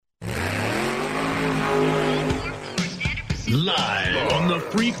Live on the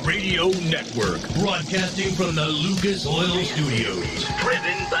Freak Radio Network, broadcasting from the Lucas Oil Studios.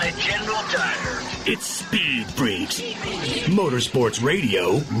 Driven by General Tire. It's Speed Freaks. Motorsports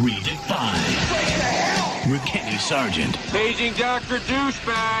Radio redefined. With Kenny Sargent. Paging Dr.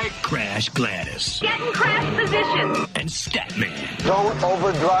 Douchebag. Crash Gladys. Get in crash position. And Statman. Don't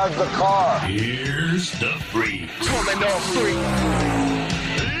overdrive the car. Here's the Freaks. Coming on, freak.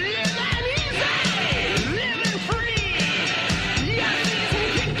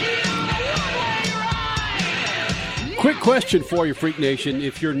 Quick question for you, Freak Nation.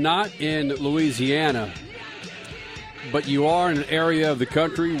 If you're not in Louisiana, but you are in an area of the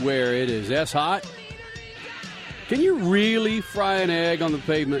country where it is as hot, can you really fry an egg on the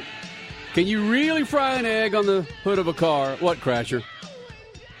pavement? Can you really fry an egg on the hood of a car? What, Crasher?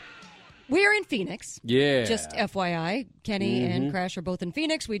 We're in Phoenix. Yeah. Just FYI, Kenny and Crash are both in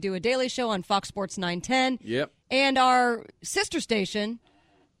Phoenix. We do a daily show on Fox Sports 910. Yep. And our sister station,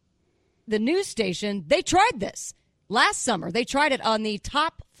 the news station, they tried this. Last summer, they tried it on the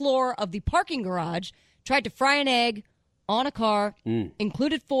top floor of the parking garage, tried to fry an egg on a car,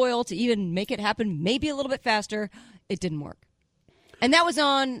 included foil to even make it happen maybe a little bit faster. It didn't work. And that was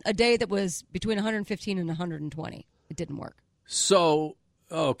on a day that was between 115 and 120. It didn't work. So,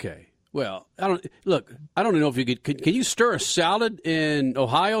 okay. Well, I don't know if you could. Can you stir a salad in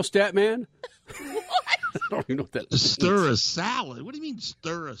Ohio, Statman? What? I don't even know what that means. Stir a salad? What do you mean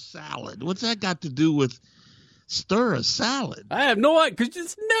stir a salad? What's that got to do with stir a salad? I have no idea, because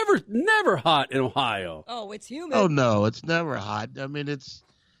it's never hot in Ohio. Oh, it's humid. Oh, no, it's never hot. I mean,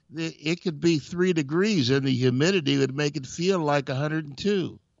 it could be 3 degrees, and the humidity would make it feel like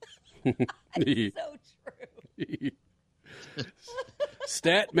 102. That's so true.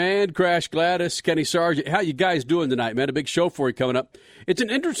 Statman, Crash Gladys, Kenny Sargent. How you guys doing tonight, man? A big show for you coming up. It's an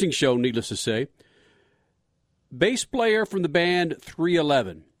interesting show, needless to say. Bass player from the band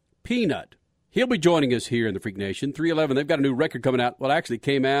 311, Peanut. He'll be joining us here in the Freak Nation. 311, they've got a new record coming out. Well, actually, it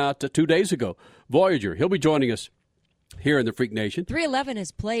came out 2 days ago. Voyager. He'll be joining us here in the Freak Nation. 311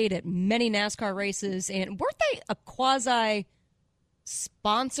 has played at many NASCAR races, and weren't they a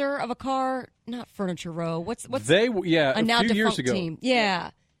quasi-sponsor of a car? Not Furniture Row. What's they? Yeah, a now few years defunct ago. team.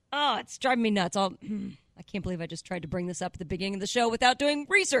 Yeah. Oh, it's driving me nuts. I can't believe I just tried to bring this up at the beginning of the show without doing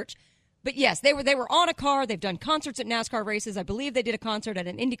research. But yes, they were on a car. They've done concerts at NASCAR races. I believe they did a concert at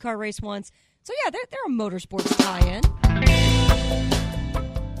an IndyCar race once. So yeah, they're a motorsports tie-in.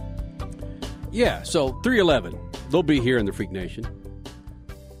 Yeah, so 311. They'll be here in the Freak Nation.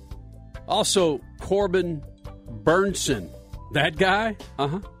 Also, Corbin Burnson. That guy?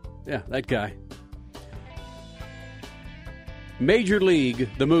 Uh-huh. Yeah, that guy. Major League,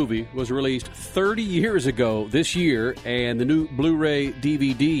 the movie, was released 30 years ago this year, and the new Blu-ray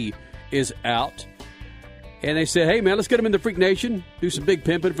DVD is out. And they said, hey, man, let's get them in the Freak Nation, do some big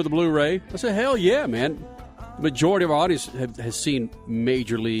pimping for the Blu-ray. I said, hell yeah, man. The majority of our audience has seen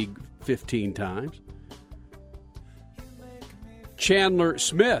Major League 15 times. Chandler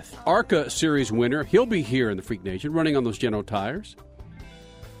Smith, ARCA Series winner. He'll be here in the Freak Nation, running on those General Tires.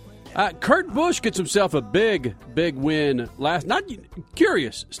 Kurt Busch gets himself a big win last. Not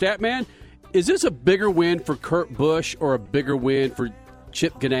curious, Statman. Is this a bigger win for Kurt Busch or a bigger win for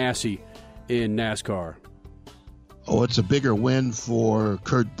Chip Ganassi in NASCAR? Oh, it's a bigger win for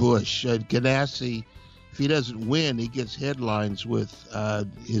Kurt Busch. Ganassi, if he doesn't win, he gets headlines with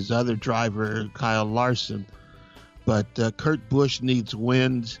his other driver, Kyle Larson. But Kurt Busch needs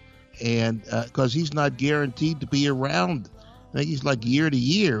wins, and because he's not guaranteed to be around. I think he's like year to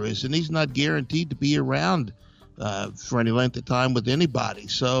year, and he's not guaranteed to be around for any length of time with anybody.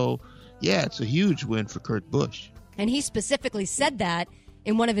 So, yeah, it's a huge win for Kurt Busch. And he specifically said that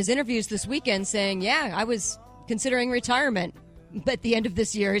in one of his interviews this weekend, saying, yeah, I was considering retirement. But at the end of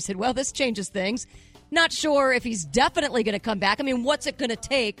this year, he said, well, this changes things. Not sure if he's definitely going to come back. I mean, what's it going to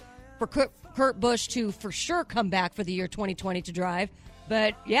take for Kurt Busch to for sure come back for the year 2020 to drive?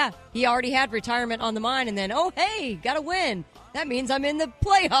 But, yeah, he already had retirement on the mind, and then, oh, hey, got to win. That means I'm in the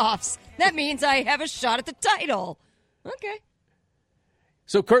playoffs. That means I have a shot at the title. Okay.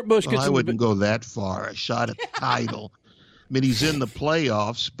 So Kurt Busch gets... I wouldn't go that far, a shot at the title. I mean, he's in the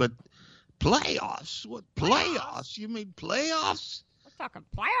playoffs, but playoffs? What playoffs? You mean playoffs? We're talking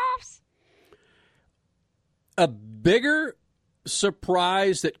playoffs? A bigger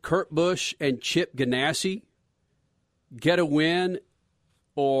surprise that Kurt Busch and Chip Ganassi get a win,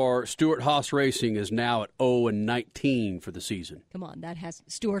 or Stewart-Haas Racing is now at 0-19 for the season? Come on, that has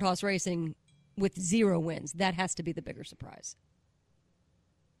Stewart-Haas Racing with 0 wins. That has to be the bigger surprise.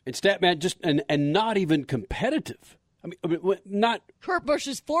 And Statman just and not even competitive. I mean, not Kurt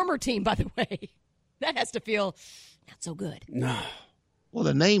Busch's former team, by the way. That has to feel not so good. No. Well,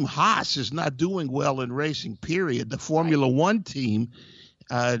 the name Haas is not doing well in racing, period. The Formula One team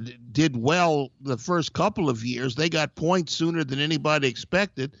did well the first couple of years. They got points sooner than anybody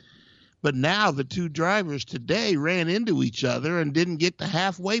expected. But now the two drivers today ran into each other and didn't get the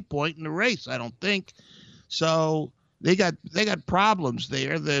halfway point in the race, I don't think. So they got problems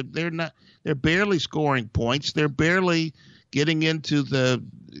there. They're barely scoring points. They're barely getting into the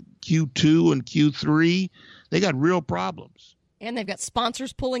Q2 and Q3. They got real problems. And they've got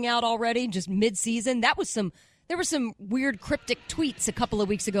sponsors pulling out already just mid-season. There were some weird cryptic tweets a couple of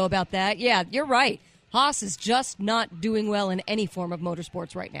weeks ago about that. Yeah, you're right. Haas is just not doing well in any form of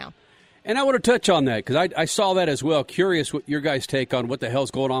motorsports right now. And I want to touch on that because I saw that as well. Curious what your guys' take on what the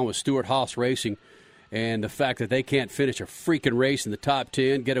hell's going on with Stewart-Haas Racing and the fact that they can't finish a freaking race in the top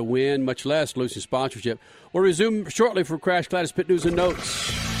 10, get a win, much less losing sponsorship. We'll resume shortly for Crash Gladys Pit News and Notes.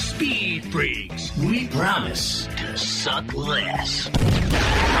 Speed Freaks, we promise to suck less.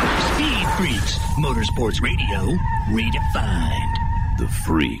 Speed Freaks, Motorsports Radio, redefined. The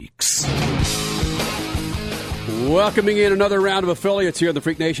Freaks. Welcoming in another round of affiliates here in the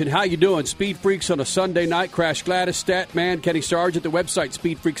Freak Nation. How you doing? Speed Freaks on a Sunday night. Crash Gladys, Statman, Kenny Sargent, the website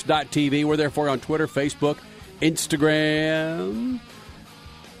speedfreaks.tv. We're there for you on Twitter, Facebook, Instagram.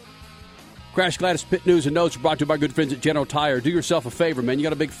 Crash Gladys Pit News and Notes are brought to you by good friends at General Tire. Do yourself a favor, man. You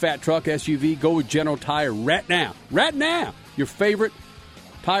got a big fat truck, SUV, go with General Tire right now. Right now. Your favorite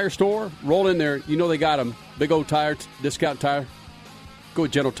tire store, roll in there. You know they got them. Big old tire, discount tire. Go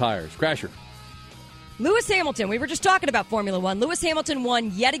with General Tires. Crasher. Lewis Hamilton, we were just talking about Formula One. Lewis Hamilton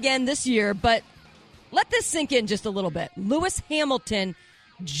won yet again this year, but let this sink in just a little bit. Lewis Hamilton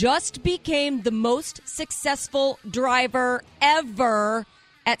just became the most successful driver ever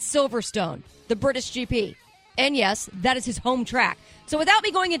at Silverstone, the British GP. And yes, that is his home track. So without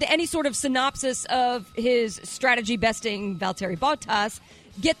me going into any sort of synopsis of his strategy besting Valtteri Bottas,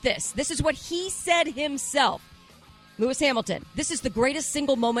 get this. This is what he said himself. Lewis Hamilton, this is the greatest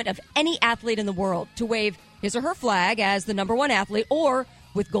single moment of any athlete in the world, to wave his or her flag as the number one athlete or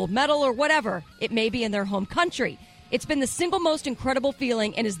with gold medal or whatever it may be in their home country. It's been the single most incredible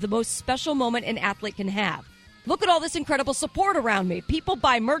feeling and is the most special moment an athlete can have. Look at all this incredible support around me. People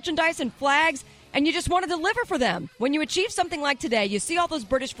buy merchandise and flags, and you just want to deliver for them. When you achieve something like today, you see all those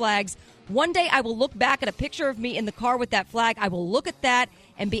British flags. One day I will look back at a picture of me in the car with that flag. I will look at that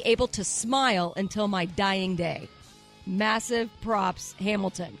and be able to smile until my dying day. Massive props,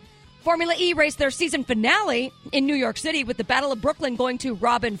 Hamilton. Formula E raced their season finale in New York City with the Battle of Brooklyn going to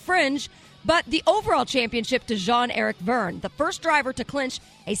Robin Fringe, but the overall championship to Jean-Eric Verne, the first driver to clinch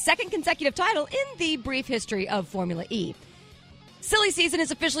a second consecutive title in the brief history of Formula E. Silly season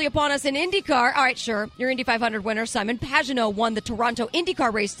is officially upon us in IndyCar. All right, sure, your Indy 500 winner, Simon Pagenaud, won the Toronto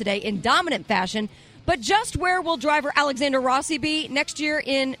IndyCar race today in dominant fashion, but just where will driver Alexander Rossi be next year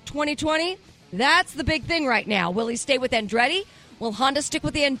in 2020? That's the big thing right now. Will he stay with Andretti? Will Honda stick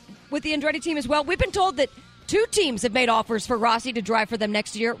with the Andretti team as well? We've been told that two teams have made offers for Rossi to drive for them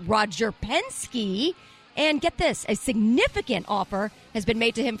next year. Roger Penske, and get this, a significant offer has been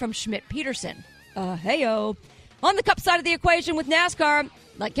made to him from Schmidt-Peterson. Hey-o. On the Cup side of the equation with NASCAR,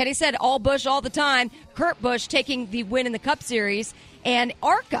 like Kenny said, all Busch all the time. Kurt Busch taking the win in the Cup Series. And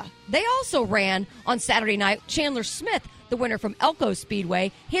ARCA, they also ran on Saturday night. Chandler Smith, the winner from Elko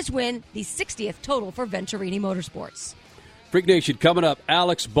Speedway, his win, the 60th total for Venturini Motorsports. Freak Nation coming up,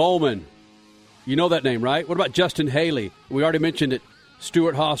 Alex Bowman. You know that name, right? What about Justin Haley? We already mentioned it.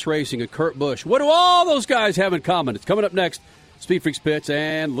 Stewart-Haas Racing and Kurt Busch. What do all those guys have in common? It's coming up next. Speed Freaks Pits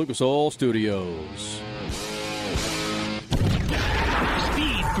and Lucas Oil Studios.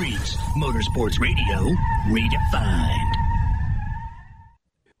 Speed Freaks, Motorsports Radio, redefined.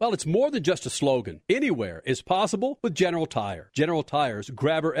 Well, it's more than just a slogan. Anywhere is possible with General Tire. General Tire's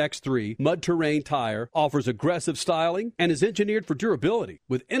Grabber X3 mud terrain tire offers aggressive styling and is engineered for durability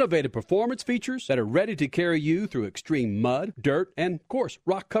with innovative performance features that are ready to carry you through extreme mud, dirt, and, of course,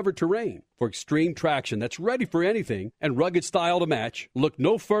 rock-covered terrain. For extreme traction that's ready for anything and rugged style to match, look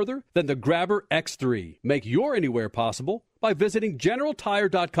no further than the Grabber X3. Make your anywhere possible by visiting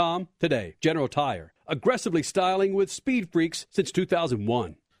GeneralTire.com today. General Tire, aggressively styling with Speed Freaks since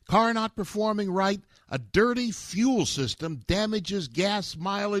 2001. Car not performing right, a dirty fuel system damages gas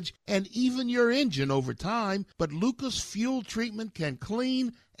mileage and even your engine over time, but Lucas Fuel Treatment can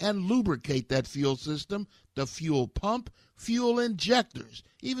clean and lubricate that fuel system, the fuel pump, fuel injectors,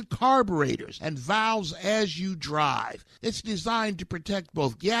 even carburetors and valves as you drive. It's designed to protect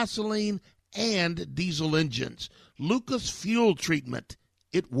both gasoline and diesel engines. Lucas Fuel Treatment.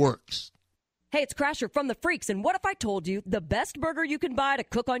 It works. Hey, it's Crasher from the Freaks, and what if I told you the best burger you can buy to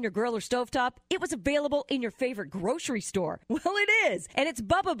cook on your grill or stovetop, it was available in your favorite grocery store? Well, it is, and it's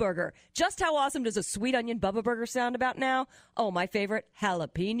Bubba Burger. Just how awesome does a sweet onion Bubba Burger sound about now? Oh, my favorite,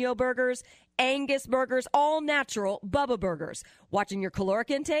 jalapeno burgers, Angus burgers, all natural Bubba Burgers. Watching your caloric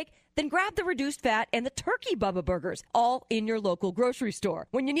intake? Then grab the reduced fat and the turkey Bubba Burgers, all in your local grocery store.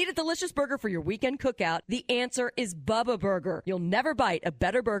 When you need a delicious burger for your weekend cookout, the answer is Bubba Burger. You'll never bite a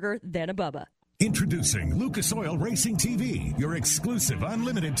better burger than a Bubba. Introducing Lucas Oil Racing TV, your exclusive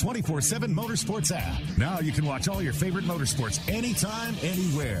unlimited 24/7 motorsports app. Now you can watch all your favorite motorsports anytime,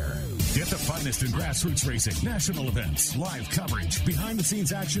 anywhere. Get the finest in grassroots racing, national events, live coverage,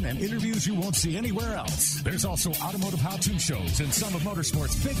 behind-the-scenes action, and interviews you won't see anywhere else. There's also automotive how-to shows and some of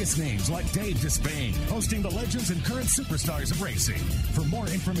motorsports' biggest names like Dave Despain, hosting the legends and current superstars of racing. For more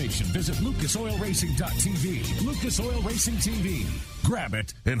information, visit lucasoilracing.tv. Lucas Oil Racing TV. Grab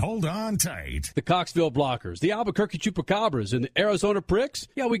it and hold on tight. The Coxville Blockers, the Albuquerque Chupacabras, and the Arizona Pricks.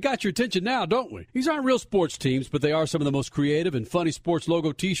 Yeah, we got your attention now, don't we? These aren't real sports teams, but they are some of the most creative and funny sports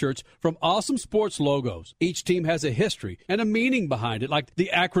logo t-shirts from Awesome Sports Logos. Each team has a history and a meaning behind it, like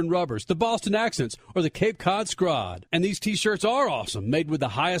the Akron Rubbers, the Boston Accents, or the Cape Cod Scrod. And these t-shirts are awesome, made with the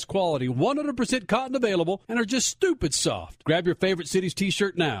highest quality, 100% cotton available, and are just stupid soft. Grab your favorite city's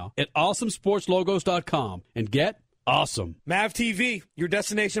t-shirt now at awesomesportslogos.com and get awesome. MAV TV, your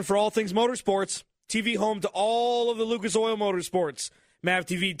destination for all things motorsports. TV home to all of the Lucas Oil Motorsports. MAV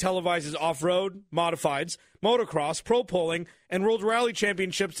TV televises off-road, modifieds, motocross, pro polling, and World Rally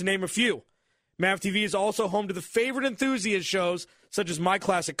Championships, to name a few. MAV TV is also home to the favorite enthusiast shows such as My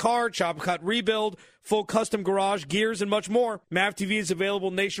Classic Car, Chop Cut Rebuild, Full Custom Garage, Gears, and much more. MAV TV is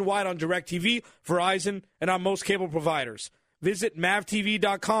available nationwide on DirecTV, Verizon, and on most cable providers. Visit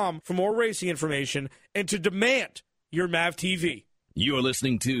MAVTV.com for more racing information and to demand your MAV TV. You're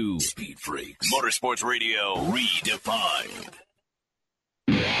listening to Speed Freaks Motorsports Radio Redefined.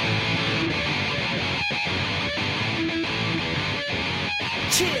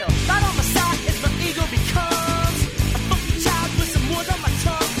 Chill, right on my side as my ego becomes a funky child with some wood on my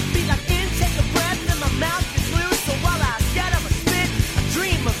tongue. Be like intake a breath and my mouth is loose. So while I scatter a spit, I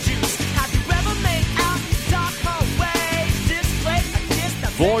dream of juice. Have you ever made out dark hallways? This place I kissed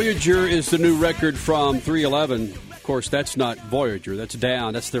the Voyager is the new record from 311. Of course, that's not Voyager. That's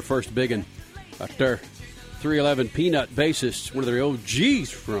Down. That's their first big one. Their 311 Peanut bassist, one of their OGs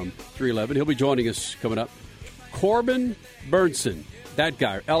from 311. He'll be joining us coming up. Corbin Burnson, that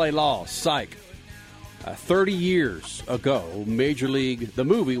guy, L.A. Law, Psych. 30 years ago, Major League, the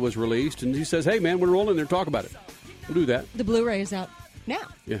movie was released, and he says, hey, man, we're rolling there, talk about it. We'll do that. The Blu-ray is out now.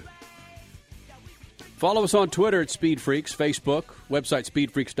 Yeah. Follow us on Twitter at Speed Freaks, Facebook, website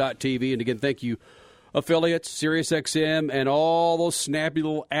speedfreaks.tv. And again, thank you, affiliates, SiriusXM, and all those snappy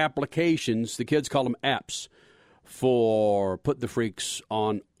little applications. The kids call them apps for putting the freaks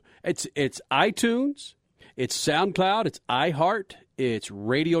on. It's iTunes, it's SoundCloud, it's iHeart, it's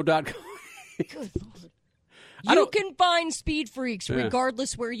radio.com. Good Lord. You can find Speed Freaks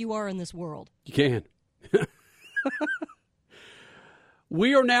regardless where you are in this world. You can.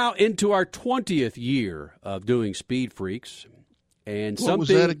 We are now into our 20th year of doing Speed Freaks. And what was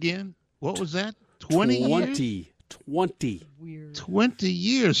that again? What was that? 20 years? 20. Weird. 20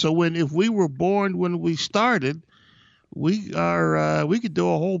 years. So if we were born when we started, we could do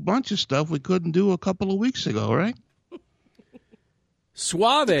a whole bunch of stuff we couldn't do a couple of weeks ago, right?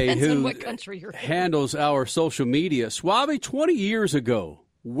 Suave, Depends who on what country you're in. handles our social media. Suave, 20 years ago,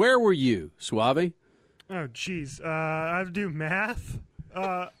 where were you, Suave? Oh, geez. I have to do math?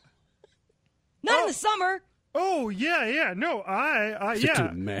 Not in the summer. Oh, yeah. No, yeah.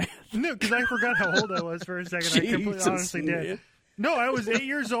 Do math. No, because I forgot how old I was for a second. I completely honestly did. No, I was 8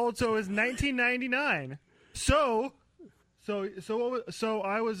 years old, so it was 1999. So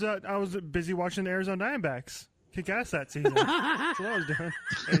I was busy watching the Arizona Diamondbacks kick ass that season. That's what I was doing.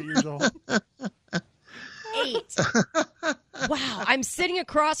 8 years old. 8. Wow. I'm sitting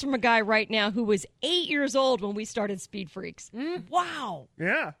across from a guy right now who was 8 years old when we started Speed Freaks. Wow.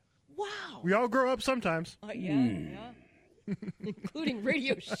 Yeah. Wow. We all grow up sometimes. Yeah. Including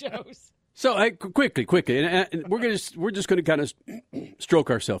radio shows. So, hey, quickly, and we're just going to kind of stroke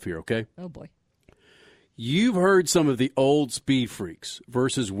ourselves here, okay? Oh, boy. You've heard some of the old Speed Freaks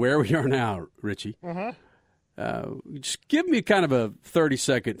versus where we are now, Richie. Uh-huh. Just give me kind of a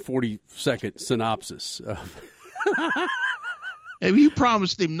 30-second, 40-second synopsis of... Hey, you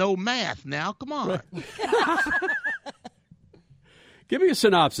promised him no math now. Come on. Give me a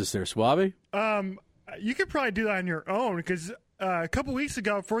synopsis there, Suave. You could probably do that on your own because a couple weeks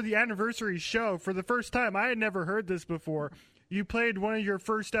ago for the anniversary show, for the first time, I had never heard this before. you played one of your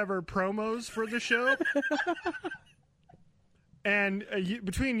first ever promos for the show. And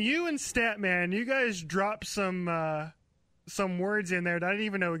between you and Statman, you guys dropped some words in there that I didn't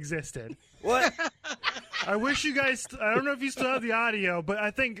even know existed. What? I wish you guys, I don't know if you still have the audio, but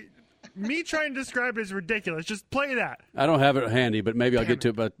I think me trying to describe it is ridiculous. Just play that. I don't have it handy, but maybe I'll get to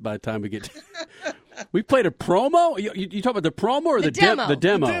it by the time we get to We played a promo? You talk about the promo or the demo? The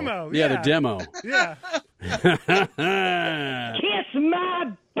demo. The demo, yeah, the demo. Yeah. Kiss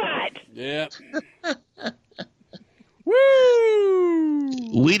my butt. Yeah.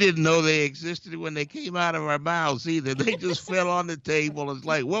 Woo! We didn't know they existed when they came out of our mouths either. They just fell on the table. It's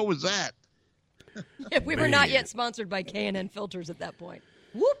like, what was that? We were not yet sponsored by K&N Filters at that point.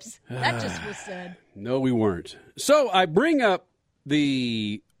 Whoops. That just was said. No, we weren't. So I bring up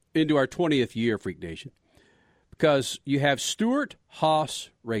into our 20th year, Freak Nation, because you have Stewart-Haas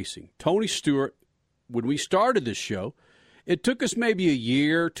Racing. Tony Stewart, when we started this show, it took us maybe a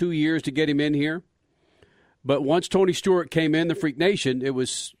year, 2 years to get him in here. But once Tony Stewart came in the Freak Nation, it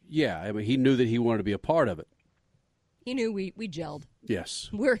was, he knew that he wanted to be a part of it. He knew we gelled. Yes.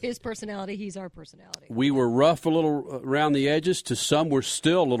 We're his personality. He's our personality. We were rough a little around the edges. To some, we're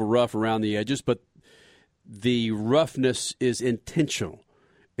still a little rough around the edges, but the roughness is intentional.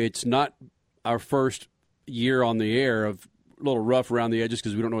 It's not our first year on the air of a little rough around the edges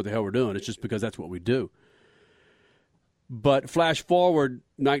because we don't know what the hell we're doing. It's just because that's what we do. But flash forward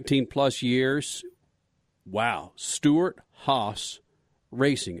 19-plus years, wow, Stewart-Haas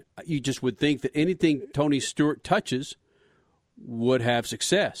Racing. You just would think that anything Tony Stewart touches would have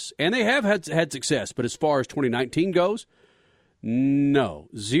success. And they have had success. But as far as 2019 goes, no.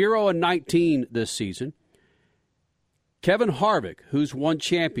 0-19 this season. Kevin Harvick, who's won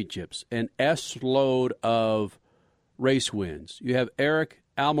championships, an S-load of race wins. You have Eric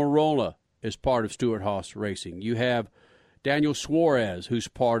Almirola as part of Stewart-Haas Racing. You have Daniel Suarez, who's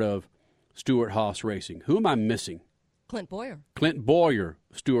part of Stewart-Haas Racing. Who am I missing? Clint Boyer. Clint Boyer,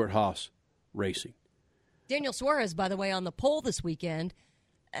 Stewart-Haas Racing. Daniel Suarez, by the way, on the pole this weekend.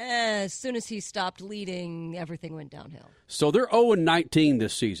 As soon as he stopped leading, everything went downhill. So they're 0-19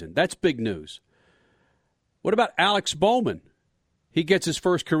 this season. That's big news. What about Alex Bowman? He gets his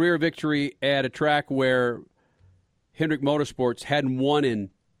first career victory at a track where Hendrick Motorsports hadn't won in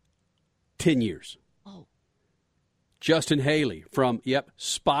 10 years. Oh. Justin Haley from,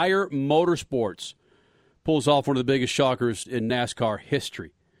 Spire Motorsports pulls off one of the biggest shockers in NASCAR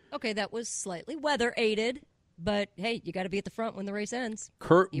history. Okay, that was slightly weather-aided, but, hey, you got to be at the front when the race ends.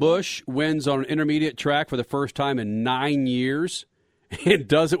 Kurt Busch wins on an intermediate track for the first time in 9 years and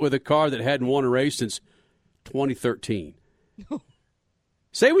does it with a car that hadn't won a race since 2013.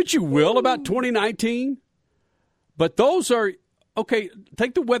 Say what you will about 2019, but those are, okay,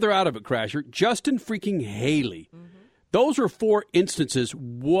 take the weather out of it, Crasher. Justin freaking Haley. Mm-hmm. Those are 4 instances,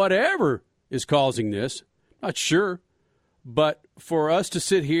 whatever is causing this. Not sure. But for us to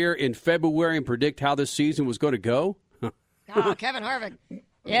sit here in February and predict how this season was going to go. Kevin Harvick.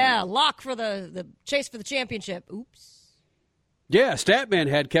 Yeah, lock for the chase for the championship. Oops. Yeah, Statman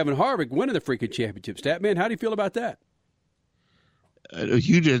had Kevin Harvick winning the freaking championship. Statman, how do you feel about that?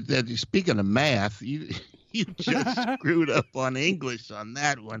 Speaking of math, you just screwed up on English on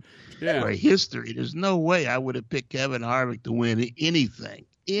that one. Yeah. For history, there's no way I would have picked Kevin Harvick to win anything.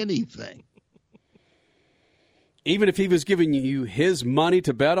 Even if he was giving you his money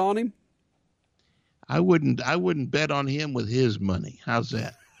to bet on him? I wouldn't bet on him with his money. How's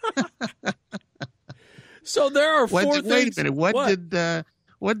that? So there are 4 things. Wait a minute. What did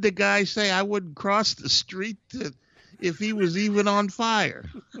the guy say? I wouldn't cross the street if he was even on fire.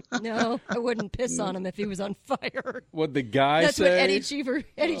 No, I wouldn't piss on him if he was on fire. What'd the guy That's say? What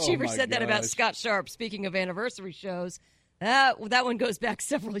Eddie Cheever said that about Scott Sharp. Speaking of anniversary shows, that one goes back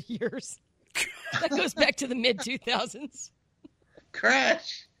several years. That goes back to the mid-2000s.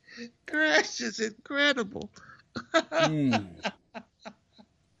 Crash is incredible.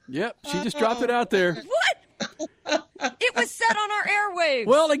 Yep, she just dropped it out there. What? It was set on our airwaves.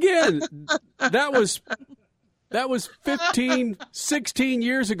 Well, again, that was 15, 16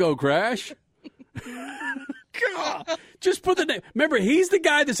 years ago, Crash. God, just put the name. Remember, he's the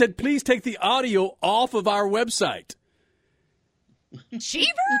guy that said, please take the audio off of our website. Cheever?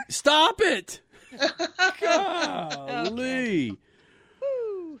 Stop it. Golly.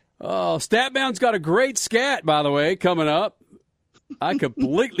 Oh, Statbound's got a great scat, by the way, coming up. I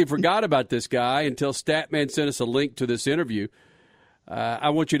completely forgot about this guy until Statman sent us a link to this interview. I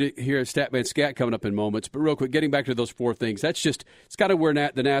want you to hear Statman scat coming up in moments. But real quick, getting back to those 4 things, that's just, it's kind of where the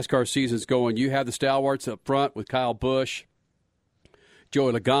NASCAR season's going. You have the stalwarts up front with Kyle Busch,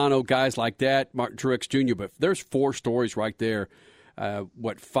 Joey Logano, guys like that, Martin Truex Jr., but there's 4 stories right there,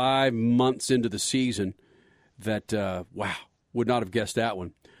 5 months into the season that, wow, would not have guessed that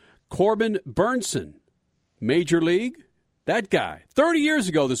one. Corbin Burnson, Major League, that guy. 30 years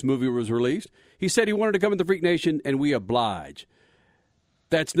ago this movie was released. He said he wanted to come into Freak Nation, and we oblige.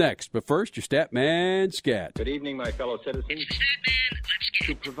 That's next. But first, your Statman Scat. Good evening, my fellow citizens.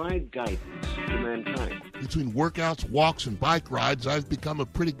 To provide guidance to mankind. Between workouts, walks, and bike rides, I've become a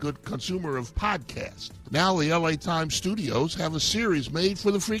pretty good consumer of podcasts. Now the LA Times studios have a series made for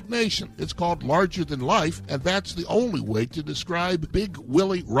the Freak Nation. It's called Larger Than Life, and that's the only way to describe Big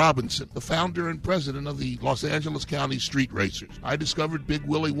Willie Robinson, the founder and president of the Los Angeles County Street Racers. I discovered Big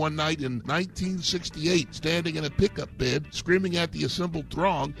Willie one night in 1968, standing in a pickup bed, screaming at the assembled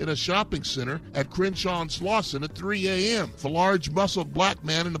throng in a shopping center at Crenshaw and Slauson at 3 a.m. The large, muscled black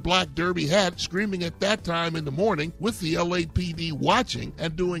man in a black derby hat screaming at that time in the morning with the LAPD watching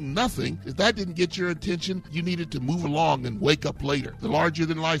and doing nothing. If that didn't get your attention, you needed to move along and wake up later. The Larger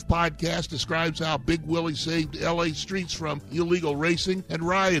Than Life podcast describes how Big Willie saved LA streets from illegal racing and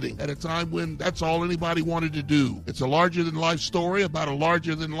rioting at a time when that's all anybody wanted to do. It's a larger than life story about a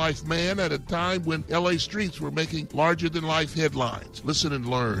larger than life man at a time when LA streets were making larger than life headlines. Listen and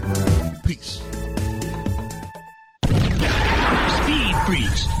learn. Peace. Speed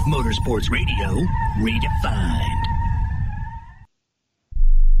Freaks, Motorsports Radio, redefined.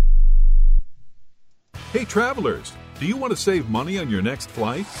 Hey travelers, do you want to save money on your next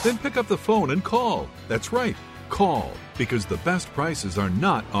flight? Then pick up the phone and call. That's right, call, because the best prices are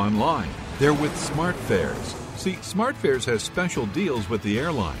not online. They're with SmartFares. See, SmartFares has special deals with the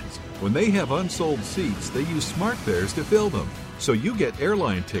airlines. When they have unsold seats, they use SmartFares to fill them. So you get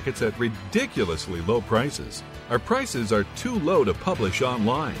airline tickets at ridiculously low prices. Our prices are too low to publish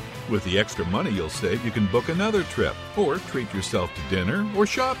online. With the extra money you'll save, you can book another trip or treat yourself to dinner or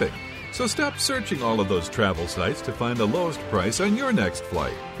shopping. So stop searching all of those travel sites to find the lowest price on your next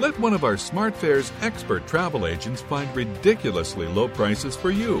flight. Let one of our SmartFares expert travel agents find ridiculously low prices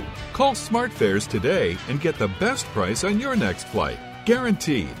for you. Call SmartFares today and get the best price on your next flight.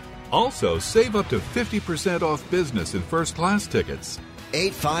 Guaranteed. Also, save up to 50% off business and first class tickets.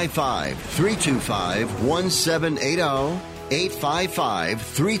 855-325-1780.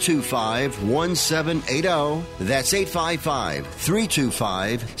 855-325-1780. That's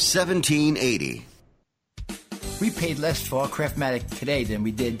 855-325-1780. We paid less for our Craftmatic today than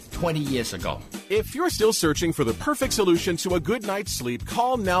we did 20 years ago. If you're still searching for the perfect solution to a good night's sleep,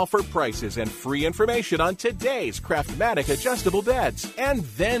 call now for prices and free information on today's Craftmatic adjustable beds. And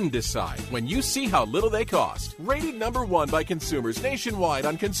then decide when you see how little they cost. Rated #1 by consumers nationwide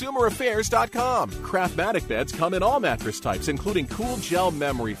on ConsumerAffairs.com. Craftmatic beds come in all mattress types, including cool gel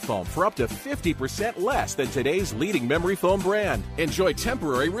memory foam for up to 50% less than today's leading memory foam brand. Enjoy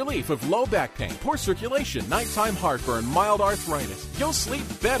temporary relief of low back pain, poor circulation, nighttime heartburn, mild arthritis. You'll sleep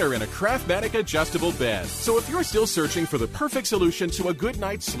better in a Craftmatic adjustable bed. So if you're still searching for the perfect solution to a good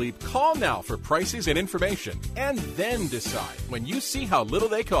night's sleep, call now for prices and information. And then decide when you see how little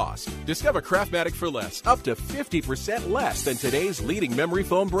they cost. Discover Craftmatic for less, up to 50% less than today's leading memory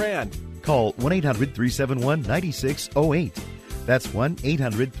foam brand. Call 1-800-371-9608. That's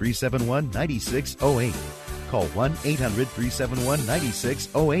 1-800-371-9608. Call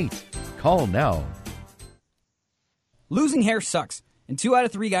 1-800-371-9608. Call now. Losing hair sucks, and 2 out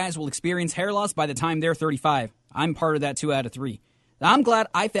of 3 guys will experience hair loss by the time they're 35. I'm part of that 2 out of 3. I'm glad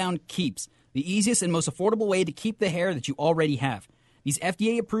I found Keeps, the easiest and most affordable way to keep the hair that you already have. These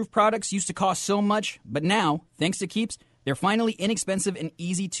FDA-approved products used to cost so much, but now, thanks to Keeps, they're finally inexpensive and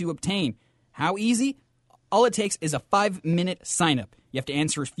easy to obtain. How easy? All it takes is a 5-minute sign-up. You have to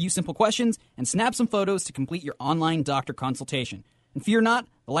answer a few simple questions and snap some photos to complete your online doctor consultation. And fear not,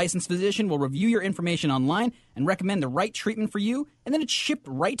 the licensed physician will review your information online and recommend the right treatment for you, and then it's shipped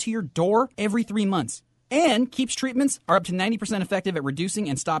right to your door every 3 months. And Keeps treatments are up to 90% effective at reducing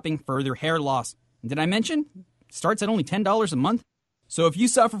and stopping further hair loss. And did I mention? It starts at only $10 a month. So if you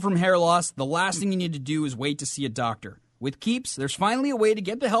suffer from hair loss, the last thing you need to do is wait to see a doctor. With Keeps, there's finally a way to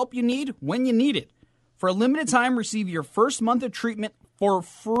get the help you need when you need it. For a limited time, receive your first month of treatment for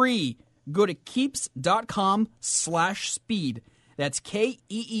free. Go to keeps.com/speed. That's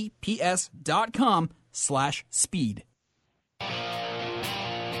KEEPS.com/speed.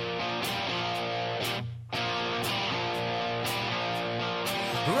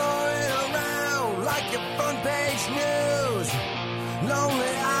 Rolling around like your front page news.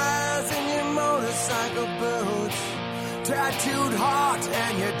 Lonely eyes in your motorcycle boots. Tattooed heart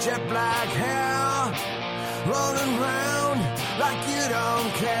and your jet black hair. Rolling around like you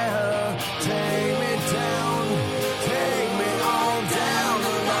don't care. Take me down, take me all down.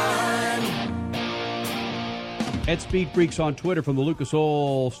 At Speed Freaks on Twitter from the Lucas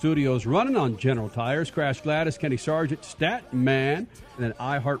Oil Studios, running on General Tires. Crash Gladys, Kenny Sargent, Stat Man, and an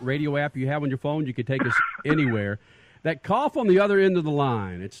iHeartRadio app you have on your phone. You can take us anywhere. That cough on the other end of the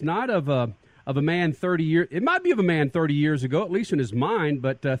line, it's not of a man 30 years. It might be of a man 30 years ago, at least in his mind,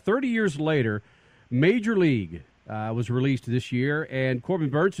 but 30 years later, Major League was released this year, and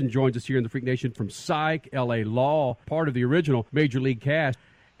Corbin Burnson joins us here in the Freak Nation from Psych, L.A. Law, part of the original Major League cast.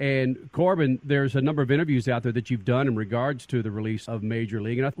 And, Corbin, there's a number of interviews out there that you've done in regards to the release of Major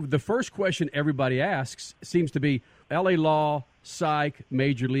League. And the first question everybody asks seems to be L.A. Law, Psych,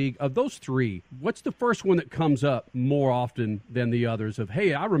 Major League. Of those three, what's the first one that comes up more often than the others of,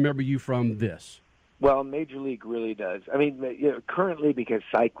 hey, I remember you from this? Well, Major League really does. I mean, currently, because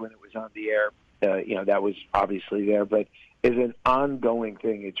Psych, when it was on the air, that was obviously there. But as an ongoing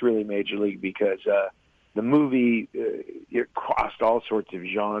thing, it's really Major League because the movie it crossed all sorts of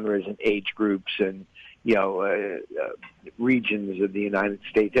genres and age groups and regions of the United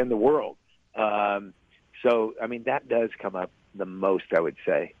States and the world. So, I mean, that does come up the most, I would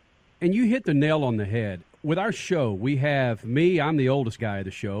say. And you hit the nail on the head. With our show, we have me, I'm the oldest guy of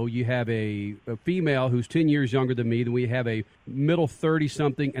the show. You have a female who's 10 years younger than me. Then we have a middle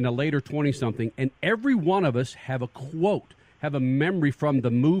 30-something and a later 20-something. And every one of us have a quote, have a memory from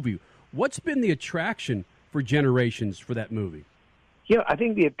the movie. What's been the attraction for generations for that movie? I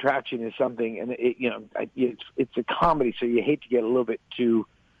think the attraction is something, and it's a comedy, so you hate to get a little bit too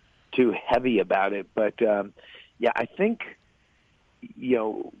heavy about it. But I think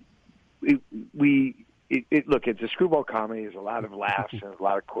look, it's a screwball comedy. There's a lot of laughs and a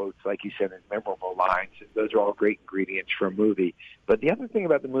lot of quotes, like you said, and memorable lines. Those are all great ingredients for a movie. But the other thing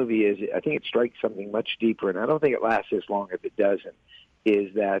about the movie is I think it strikes something much deeper, and I don't think it lasts as long if it doesn't,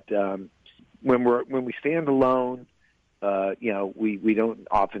 is that when we stand alone, we don't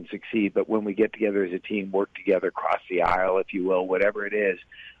often succeed. But when we get together as a team, work together, cross the aisle, if you will, whatever it is,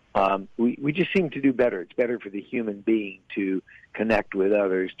 we just seem to do better. It's better for the human being to connect with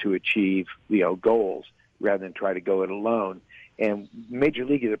others to achieve, goals rather than try to go it alone. And Major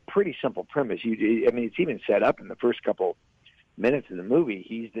League is a pretty simple premise. It's even set up in the first couple minutes of the movie.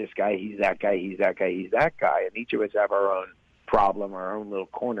 He's this guy, he's that guy, he's that guy, he's that guy. And each of us have our own problem, our own little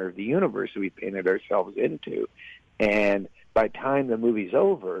corner of the universe that we've painted ourselves into. And by the time the movie's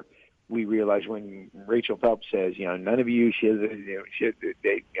over, we realize when Rachel Phelps says, none of you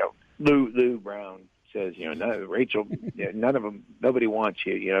Lou Brown says, Rachel, none of them, nobody wants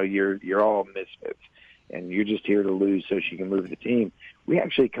you. You're all misfits, and you're just here to lose so she can move the team. We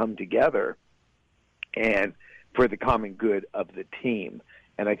actually come together, and for the common good of the team.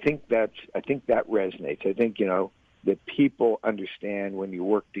 And I think that resonates. I think that people understand when you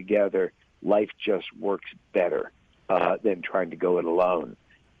work together, life just works better than trying to go it alone.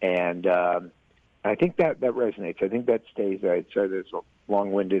 And I think that resonates. I think that stays there. So there's a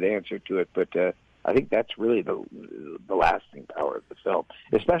long-winded answer to it, but I think that's really the lasting power of the film,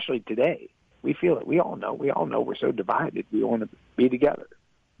 especially today. We feel it. We all know we're so divided. We want to be together.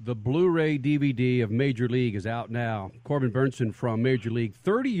 The Blu-ray DVD of Major League is out now. Corbin Burnson from Major League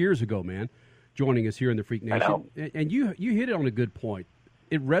 30 years ago, man, joining us here in the Freak Nation. I know. And you hit it on a good point.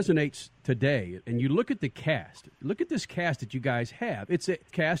 It resonates today. And you look at the cast. Look at this cast that you guys have. It's a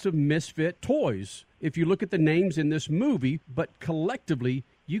cast of misfit toys. If you look at the names in this movie, but collectively,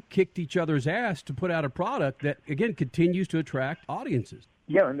 you kicked each other's ass to put out a product that, again, continues to attract audiences.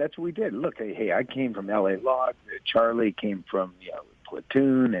 Yeah, and that's what we did. Look, hey, I came from L.A. Law. Charlie came from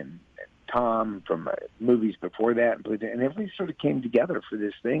Platoon, and Tom from movies before that, and Platoon. And everybody sort of came together for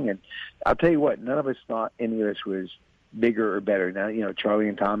this thing. And I'll tell you what, none of us thought any of this was bigger or better. Now, Charlie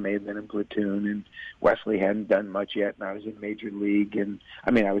and Tom may have been in Platoon, and Wesley hadn't done much yet, and I was in Major League, and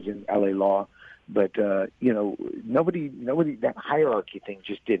I was in L.A. Law. But, nobody, that hierarchy thing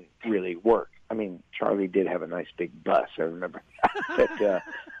just didn't really work. I mean, Charlie did have a nice big bus, I remember. But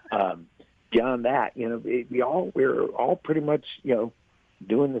beyond that, we're all pretty much,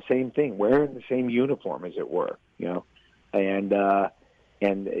 doing the same thing, wearing the same uniform, as it were, And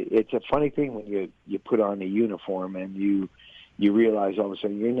it's a funny thing when you put on a uniform and you realize all of a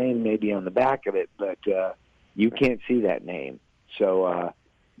sudden your name may be on the back of it, but you can't see that name. So,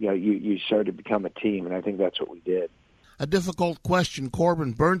 you start to become a team, and I think that's what we did. A difficult question,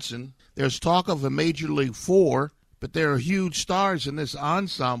 Corbin Burnson. There's talk of a Major League 4, but there are huge stars in this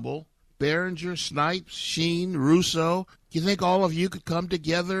ensemble. Berenger, Snipes, Sheen, Russo. Do you think all of you could come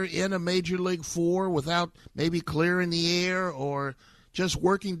together in a Major League 4 without maybe clearing the air or just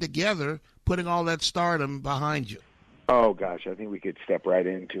working together, putting all that stardom behind you? Oh, gosh, I think we could step right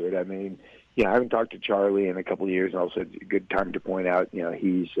into it. I mean, I haven't talked to Charlie in a couple of years. Also, it's a good time to point out,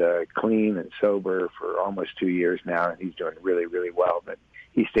 he's clean and sober for almost 2 years now, and he's doing really, really well. But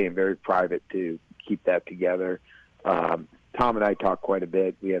he's staying very private to keep that together. Tom and I talk quite a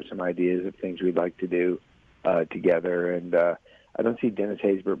bit. We have some ideas of things we'd like to do together. And I don't see Dennis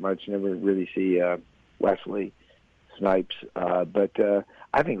Haysbert much. Never really see Wesley Snipes. But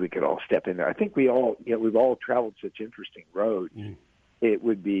I think we could all step in there. I think we've all traveled such interesting roads. It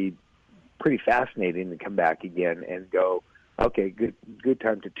would be pretty fascinating to come back again and go, okay, good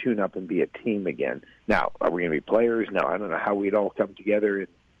time to tune up and be a team again. Now, are we going to be players? No, I don't know how we'd all come together in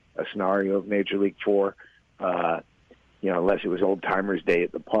a scenario of Major League 4. Unless it was Old Timers Day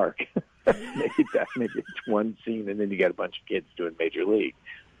at the park. maybe it's one scene, and then you got a bunch of kids doing Major League.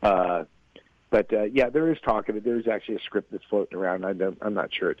 But there is talk of it. There's actually a script that's floating around. I'm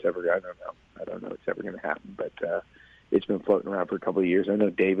not sure it's ever. I don't know it's ever going to happen. But it's been floating around for a couple of years. I know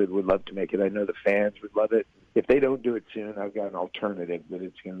David would love to make it. I know the fans would love it. If they don't do it soon, I've got an alternative. That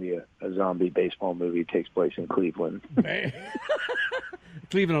it's going to be a zombie baseball movie. It takes place in Cleveland.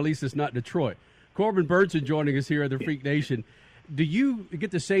 Cleveland, at least, it's not Detroit. Corbin Burnson joining us here at the Freak Nation. Do you get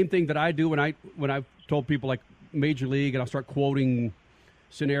the same thing that I do when I've told people like Major League and I'll start quoting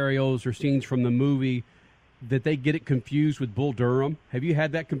scenarios or scenes from the movie that they get it confused with Bull Durham? Have you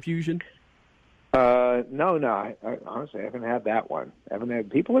had that confusion? No. I honestly haven't had that one.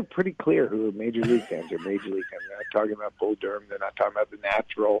 People are pretty clear who are Major League fans are Major League fans. They're not talking about Bull Durham. They're not talking about The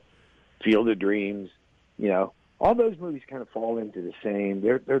Natural, Field of Dreams, All those movies kind of fall into the same.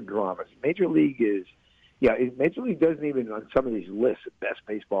 They're dramas. Major League is, Major League doesn't even on some of these lists of best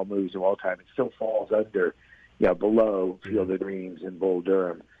baseball movies of all time. It still falls under, below Field of Dreams and Bull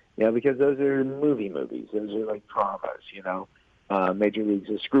Durham. Because those are movies. Those are like dramas. Major League's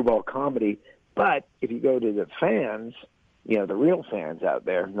a screwball comedy. But if you go to the fans, the real fans out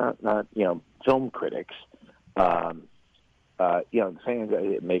there, not film critics, the fans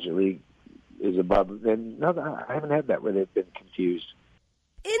at Major League is above. And no, I haven't had that where they've been confused.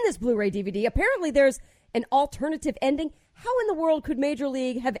 In this Blu-ray DVD, apparently there's an alternative ending. How in the world could Major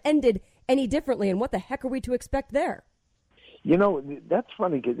League have ended any differently, and what the heck are we to expect there? That's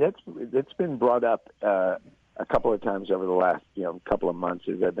funny because that's been brought up a couple of times over the last couple of months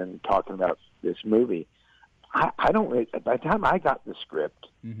as I've been talking about this movie. I don't. By the time I got the script,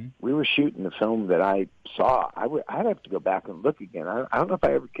 we were shooting the film that I saw. I'd have to go back and look again. I don't know if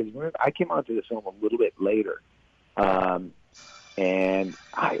I ever, because I came onto the film a little bit later, and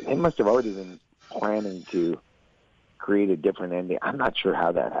they must have already been planning to create a different ending. I'm not sure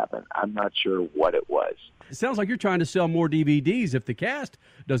how that happened. I'm not sure what it was. It sounds like you're trying to sell more DVDs if the cast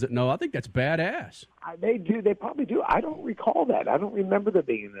doesn't know. I think that's badass. They do. They probably do. I don't recall that. I don't remember there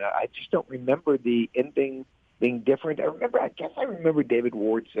being that. I just don't remember the ending being different. I guess I remember David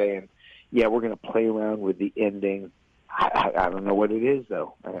Ward saying, "Yeah, we're going to play around with the ending." I don't know what it is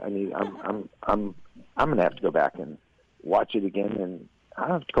though. I'm going to have to go back and watch it again, and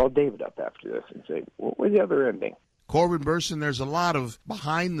I'll have to call David up after this and say, "What was the other ending?" Corbin Burnson, there's a lot of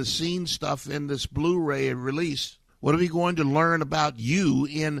behind-the-scenes stuff in this Blu-ray release. What are we going to learn about you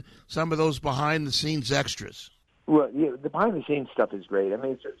in some of those behind-the-scenes extras? Well, the behind-the-scenes stuff is great. I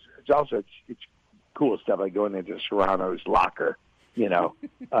mean, it's also cool stuff like going into Serrano's locker,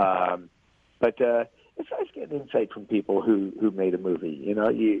 But it's nice getting insight from people who made a movie.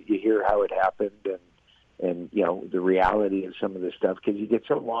 You hear how it happened and the reality of some of this stuff, because you get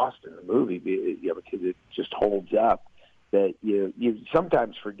so lost in the movie because it just holds up that you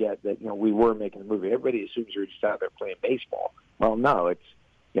sometimes forget that we were making a movie. Everybody assumes you're just out there playing baseball. Well, no, it's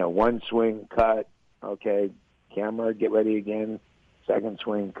one swing, cut, okay, camera, get ready again, second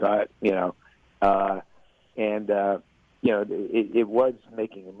swing, cut, it was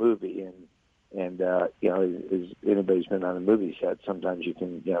making a movie. And as anybody's been on a movie set, sometimes you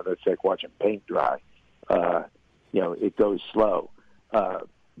can it's like watching paint dry. It goes slow.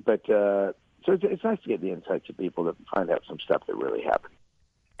 So it's nice to get the insights of people to find out some stuff that really happened.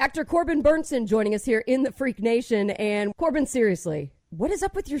 Actor Corbin Burnson joining us here in the Freak Nation. And Corbin, seriously, what is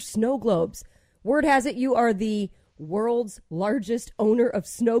up with your snow globes? Word has it you are the world's largest owner of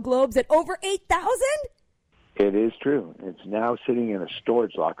snow globes at over 8,000? It is true. It's now sitting in a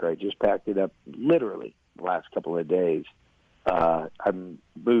storage locker. I just packed it up literally the last couple of days. I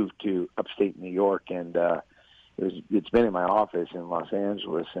moved to upstate New York, and it's been in my office in Los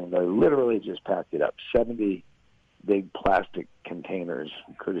Angeles, and I literally just packed it up. 70 big plastic containers,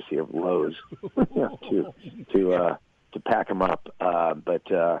 courtesy of Lowe's, to pack them up. And I'm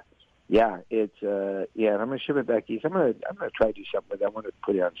going to ship it back east. I'm going to try to do something with it. I want to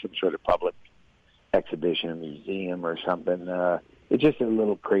put it on some sort of public exhibition, a museum or something. It's just a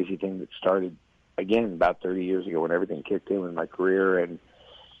little crazy thing that started, again, about 30 years ago when everything kicked in with my career, and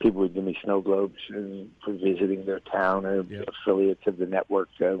people would give me snow globes for visiting their town or affiliates of the network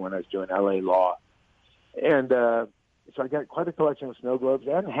when I was doing LA Law. And so I got quite a collection of snow globes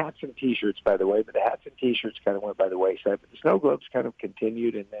and hats and T-shirts, by the way, but the hats and T-shirts kind of went by the wayside. But the snow globes kind of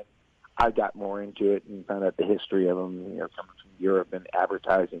continued, and then I got more into it and found out the history of them, coming from Europe and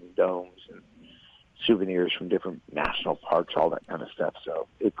advertising domes and souvenirs from different national parks, all that kind of stuff. So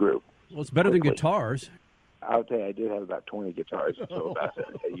it grew. Well, it's better than guitars. I'll tell you, I did have about 20 guitars until about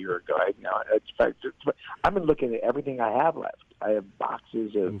a year ago. I've been looking at everything I have left. I have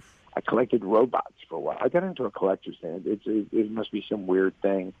boxes of. I collected robots for a while. I got into a collector's thing. It must be some weird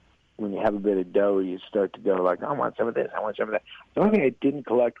thing. When you have a bit of dough, you start to go like, I want some of this, I want some of that. The only thing I didn't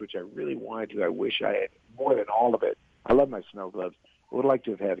collect, which I really wanted to, I wish I had more than all of it. I love my snow globes. I would like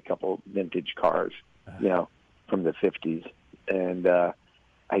to have had a couple vintage cars, from the 50s. And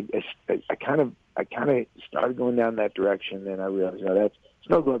I kind of started going down that direction, and I realized, that's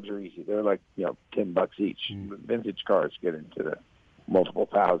snow globes are easy. They're like, $10 each. Vintage cars get into the multiple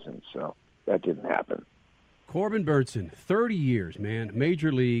thousands, so that didn't happen. Corbin Bernsen, 30 years, man.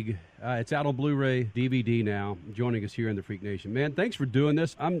 Major League. It's out on Blu-ray, DVD now, joining us here in the Freak Nation. Man, thanks for doing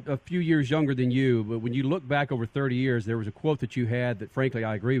this. I'm a few years younger than you, but when you look back over 30 years, there was a quote that you had that, frankly,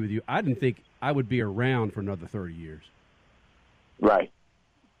 I agree with you. I didn't think I would be around for another 30 years. Right.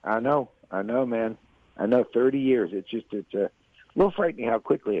 I know, man. I know, 30 years. It's a little frightening how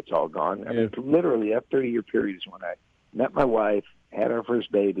quickly it's all gone. I mean, literally, that 30-year period is when I met my wife, had our first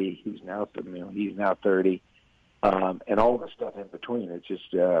baby. He's now 30, and all the stuff in between. It's just,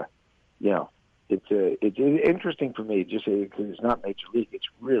 it's interesting for me just because it's not Major League. It's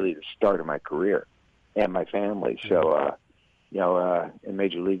really the start of my career and my family. So, and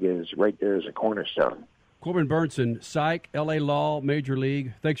Major League is right there as a cornerstone. Corbin Bernsen, Psych, LA Law, Major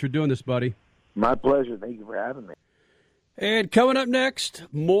League. Thanks for doing this, buddy. My pleasure. Thank you for having me. And coming up next,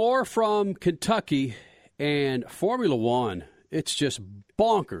 more from Kentucky and Formula One. It's just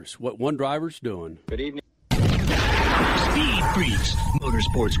bonkers what one driver's doing. Good evening. Speed Freaks,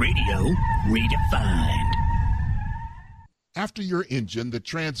 Motorsports Radio, redefined. After your engine, the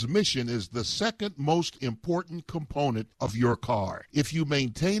transmission is the second most important component of your car. If you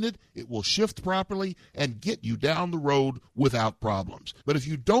maintain it, it will shift properly and get you down the road without problems. But if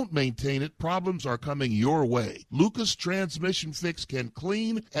you don't maintain it, problems are coming your way. Lucas Transmission Fix can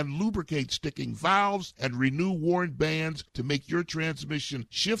clean and lubricate sticking valves and renew worn bands to make your transmission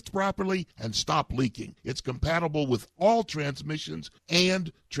shift properly and stop leaking. It's compatible with all transmissions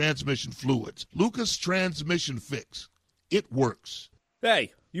and transmission fluids. Lucas Transmission Fix. It works.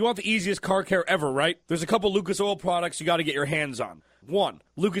 Hey, you want the easiest car care ever, right? There's a couple Lucas Oil products you got to get your hands on. 1,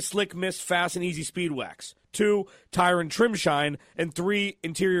 Lucas Slick Mist Fast and Easy Speed Wax. 2, Tire and Trim Shine. And 3,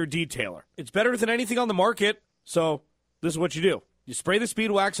 Interior Detailer. It's better than anything on the market, so this is what you do. You spray the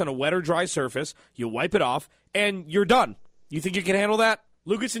Speed Wax on a wet or dry surface, you wipe it off, and you're done. You think you can handle that?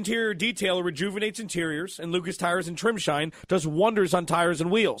 Lucas Interior Detailer rejuvenates interiors, and Lucas Tires and Trim Shine does wonders on tires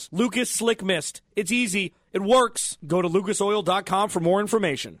and wheels. Lucas Slick Mist. It's easy. It works. Go to lucasoil.com for more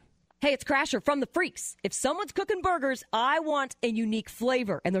information. Hey, it's Crasher from the Freaks. If someone's cooking burgers, I want a unique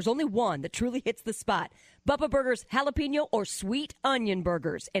flavor, and there's only one that truly hits the spot. Bubba Burgers jalapeno or sweet onion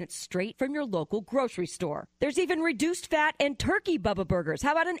burgers, and it's straight from your local grocery store. There's even reduced fat and turkey Bubba Burgers.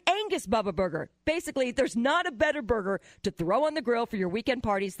 How about an Angus Bubba Burger? Basically, there's not a better burger to throw on the grill for your weekend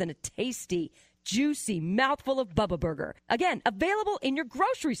parties than a tasty, juicy mouthful of Bubba Burger. Again, available in your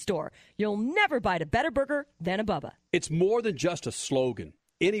grocery store. You'll never bite a better burger than a Bubba. It's more than just a slogan.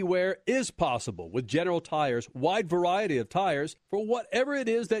 Anywhere is possible with General Tire's wide variety of tires for whatever it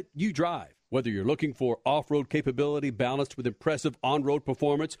is that you drive. Whether you're looking for off-road capability balanced with impressive on-road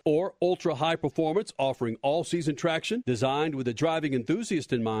performance or ultra-high performance offering all-season traction designed with a driving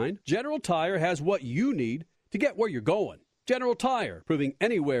enthusiast in mind, General Tire has what you need to get where you're going. General Tire, proving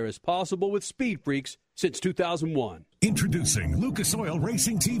anywhere is possible with Speed Freaks since 2001. Introducing Lucas Oil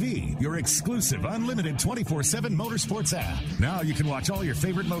Racing TV, your exclusive unlimited 24/7 motorsports app. Now you can watch all your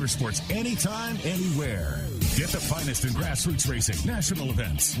favorite motorsports anytime, anywhere. Get the finest in grassroots racing, national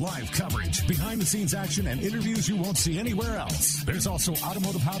events, live coverage, behind-the-scenes action, and interviews you won't see anywhere else. There's also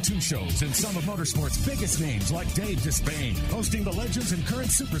automotive how-to shows and some of motorsports' biggest names like Dave Despain, hosting the legends and current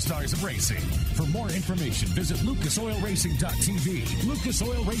superstars of racing. For more information, visit lucasoilracing.tv. Lucas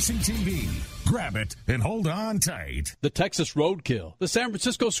Oil Racing TV. Grab it and hold on tight. The Texas Roadkill, the San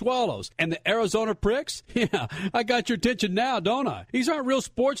Francisco Swallows, and the Arizona Pricks? Yeah, I got your attention now, don't I? These aren't real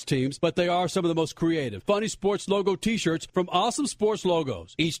sports teams, but they are some of the most creative, funny sports logo t-shirts from Awesome Sports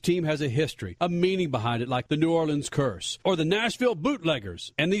Logos. Each team has a history, a meaning behind it, like the New Orleans Curse or the Nashville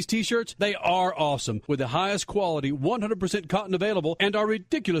Bootleggers. And these t-shirts, they are awesome, with the highest quality, 100% cotton available, and are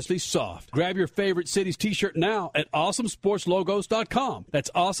ridiculously soft. Grab your favorite city's t-shirt now at awesomesportslogos.com. That's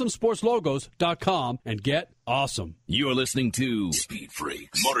awesomesportslogos.com and get awesome. You're listening to Speed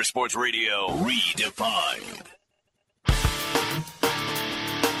Freaks Motorsports Radio Redefined.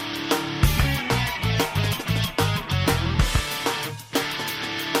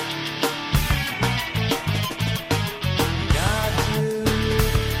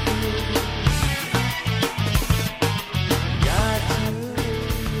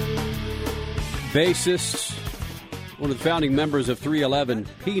 Bassist, one of the founding members of 311,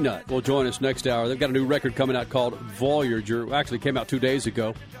 Peanut, will join us next hour. They've got a new record coming out called Voyager. Actually came out 2 days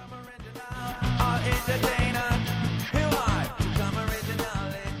ago.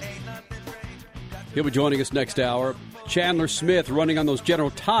 He'll be joining us next hour. Chandler Smith, running on those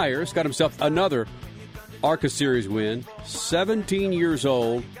General Tires, got himself another ARCA Series win. 17 years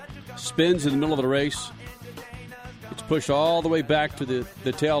old, spins in the middle of the race. It's pushed all the way back to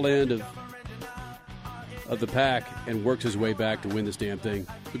the tail end of the pack and works his way back to win this damn thing.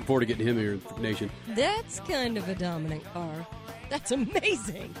 Looking forward to getting him here in the nation. That's kind of a dominant car. That's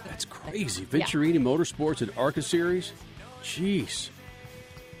amazing. That's crazy. Venturini Motorsports and ARCA Series. Jeez.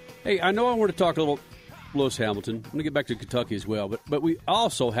 Hey, I know I want to talk a little Lewis Hamilton. I'm going to get back to Kentucky as well, but we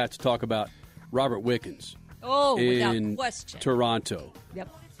also have to talk about Robert Wickens. Oh, without in question. Toronto.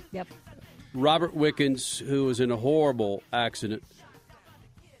 Yep. Robert Wickens, who was in a horrible accident,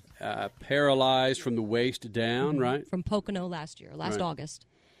 paralyzed from the waist down, right? From Pocono last August.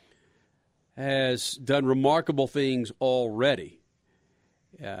 Has done remarkable things already.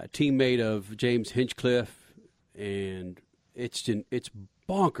 Teammate of James Hinchcliffe, and it's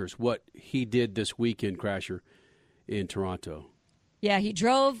bonkers what he did this weekend, Crasher, in Toronto. Yeah, he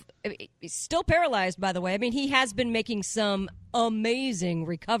drove. He's still paralyzed, by the way. I mean, he has been making some amazing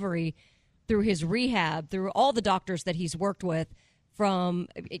recovery through his rehab, through all the doctors that he's worked with, from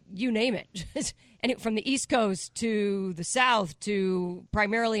you name it, and from the East Coast to the South to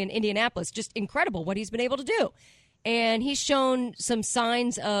primarily in Indianapolis. Just incredible what he's been able to do. And he's shown some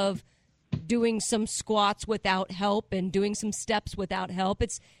signs of doing some squats without help and doing some steps without help.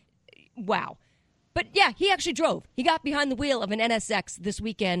 It's wow. But yeah, he actually drove. He got behind the wheel of an NSX this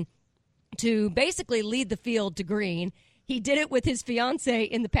weekend to basically lead the field to green. He did it with his fiance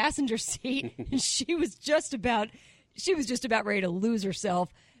in the passenger seat. She was just about ready to lose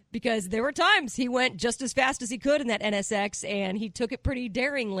herself because there were times he went just as fast as he could in that NSX, and he took it pretty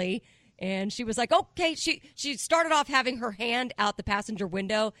daringly. And she was like, okay. She started off having her hand out the passenger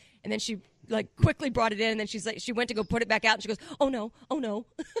window, and then she quickly brought it in, and then she went to go put it back out, and she goes, oh no.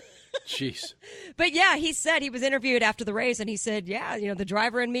 Jeez. But yeah, he said, he was interviewed after the race, and he said, yeah, the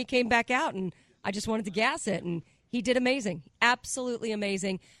driver and me came back out, and I just wanted to gas it, and he did amazing. Absolutely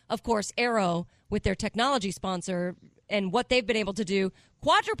amazing. Of course, Aero, with their technology sponsor and what they've been able to do,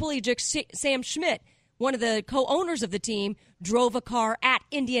 quadriplegic Sam Schmidt, one of the co-owners of the team, drove a car at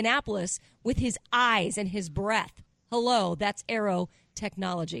Indianapolis with his eyes and his breath. Hello, that's Aero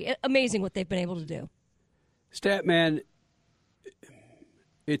technology. Amazing what they've been able to do. Statman,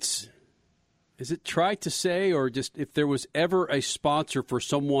 is it trite to say, or just if there was ever a sponsor for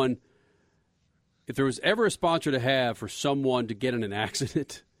someone, if there was ever a sponsor to have for someone to get in an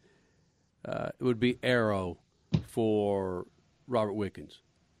accident, it would be Aero for Robert Wickens.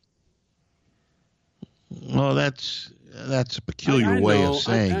 Well, that's a peculiar way of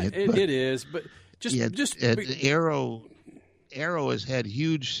saying it. It is, but Aero has had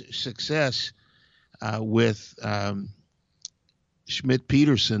huge success with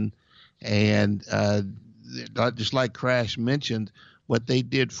Schmidt-Peterson, and just like Crash mentioned, what they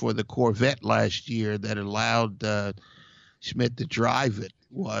did for the Corvette last year that allowed Schmidt to drive it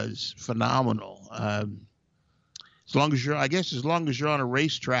was phenomenal. As long as you're on a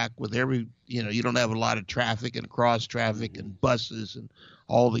racetrack with you don't have a lot of traffic and cross traffic and buses and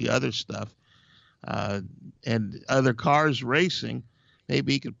all the other stuff, and other cars racing,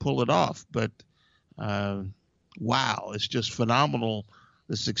 maybe he could pull it off. But wow, it's just phenomenal,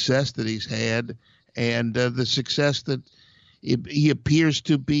 the success that he's had, and the success that he appears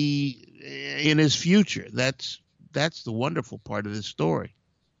to be in his future. That's the wonderful part of this story.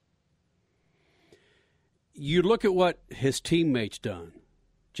 You look at what his teammates done.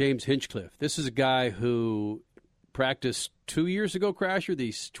 James Hinchcliffe. This is a guy who practice 2 years ago, Crasher,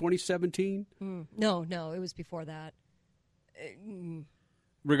 the 2017? No, it was before that.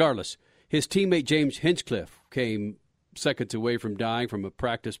 Regardless, his teammate James Hinchcliffe came seconds away from dying from a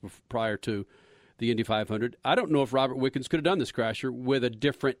practice prior to the Indy 500. I don't know if Robert Wickens could have done this, Crasher, with a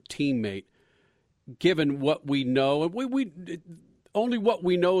different teammate, given what we know. And we only what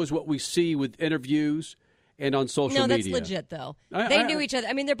we know is what we see with interviews and on social media. No, that's legit, though. They knew each other.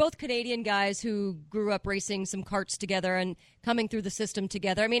 I mean, they're both Canadian guys who grew up racing some karts together and coming through the system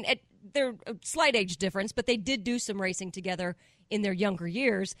together. I mean, they're a slight age difference, but they did do some racing together in their younger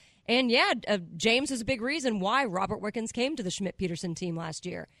years. And, James is a big reason why Robert Wickens came to the Schmidt-Peterson team last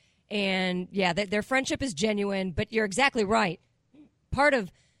year. And, their friendship is genuine, but you're exactly right. Part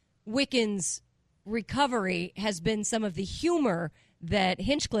of Wickens' recovery has been some of the humor that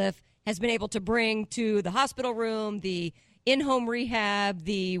Hinchcliffe has been able to bring to the hospital room, the in-home rehab,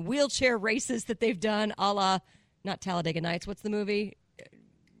 the wheelchair races that they've done, a la, not Talladega Nights, what's the movie?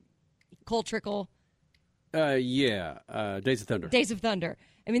 Cole Trickle. Days of Thunder. Days of Thunder.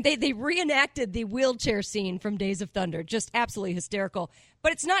 I mean, they reenacted the wheelchair scene from Days of Thunder. Just absolutely hysterical.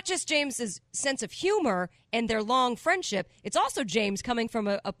 But it's not just James's sense of humor and their long friendship. It's also James coming from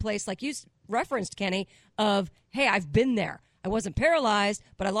a place, like you referenced, Kenny, of, hey, I've been there. I wasn't paralyzed,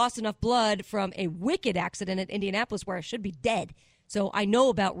 but I lost enough blood from a wicked accident at Indianapolis where I should be dead. So I know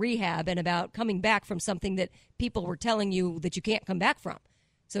about rehab and about coming back from something that people were telling you that you can't come back from.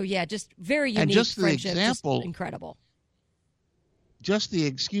 So, just very unique and just the friendship, example, just incredible. Just the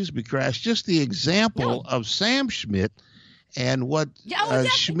example of Sam Schmidt and what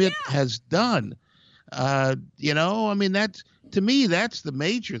Schmidt has done. I mean, to me, that's the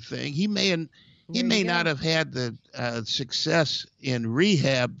major thing. He may not have had the success in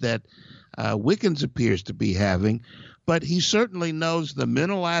rehab that Wickens appears to be having, but he certainly knows the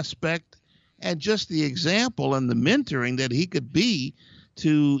mental aspect and just the example and the mentoring that he could be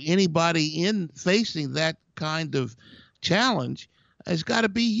to anybody in facing that kind of challenge has got to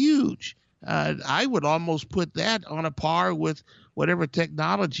be huge. I would almost put that on a par with whatever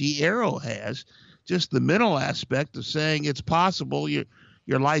technology Aero has, just the mental aspect of saying it's possible your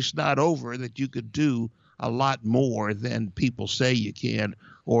life's not over, that you could do a lot more than people say you can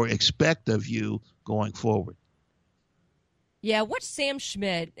or expect of you going forward. Yeah, what's Sam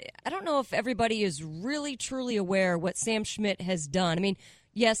Schmidt? I don't know if everybody is really, truly aware what Sam Schmidt has done. I mean,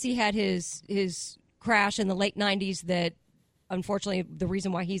 yes, he had his crash in the late 90s that, unfortunately, the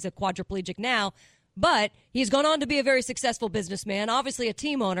reason why he's a quadriplegic now, but he's gone on to be a very successful businessman, obviously a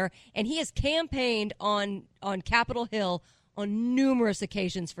team owner, and he has campaigned on Capitol Hill on numerous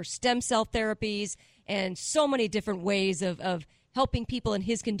occasions for stem cell therapies and so many different ways of helping people in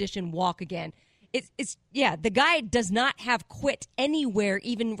his condition walk again. The guy does not have quit anywhere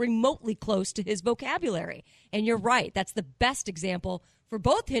even remotely close to his vocabulary. And you're right. That's the best example for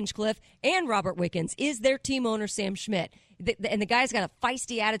both Hinchcliffe and Robert Wickens is their team owner, Sam Schmidt. And the guy's got a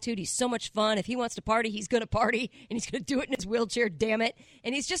feisty attitude. He's so much fun. If he wants to party, he's going to party, and he's going to do it in his wheelchair, damn it.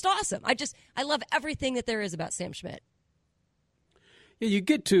 And he's just awesome. I love everything that there is about Sam Schmidt. Yeah, you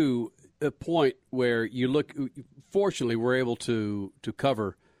get to a point where you look, fortunately, we're able to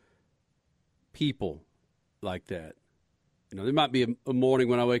cover people like that. There might be a morning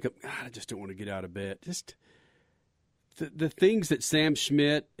when I wake up, I just don't want to get out of bed. Just the things that Sam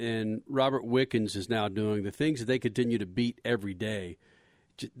Schmidt and Robert Wickens is now doing, the things that they continue to beat every day,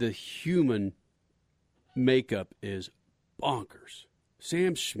 the human makeup is bonkers.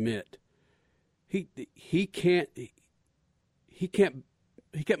 Sam Schmidt, he can't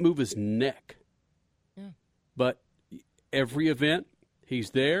move his neck. Yeah. But every event,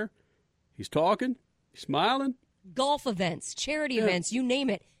 he's there. He's talking. He's smiling. Golf events, charity events, you name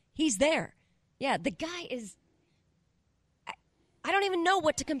it. He's there. Yeah, the guy is... I don't even know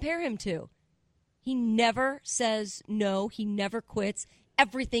what to compare him to. He never says no. He never quits.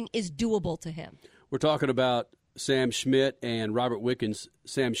 Everything is doable to him. We're talking about Sam Schmidt and Robert Wickens.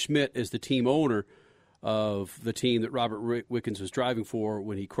 Sam Schmidt is the team owner of the team that Robert Wickens was driving for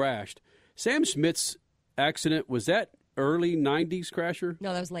when he crashed. Sam Schmidt's accident, was that early 90s, Crasher?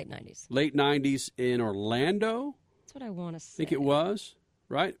 No, that was late 90s. Late 90s in Orlando? That's what I want to say. I think it was,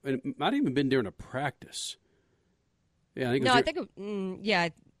 right? It might have even been during a practice. Yeah, I think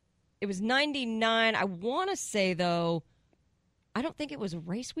it was 99. I want to say, though, I don't think it was a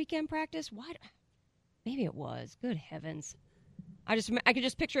race weekend practice. Why? Maybe it was. Good heavens. I could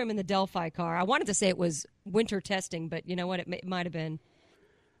just picture him in the Delphi car. I wanted to say it was winter testing, but you know what? It might have been.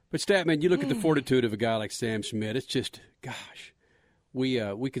 But Statman, you look at the fortitude of a guy like Sam Schmidt. It's just, gosh,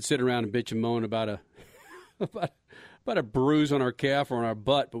 we could sit around and bitch and moan about a bruise on our calf or on our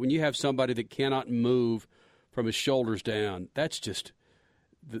butt, but when you have somebody that cannot move from his shoulders down. That's just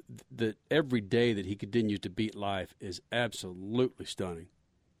the every day that he continues to beat life is absolutely stunning.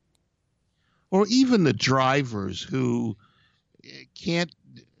 Or even the drivers who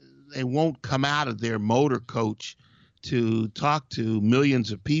they won't come out of their motor coach to talk to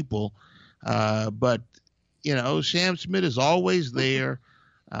millions of people. But, Sam Schmidt is always there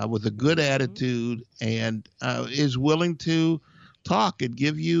with a good attitude and is willing to talk and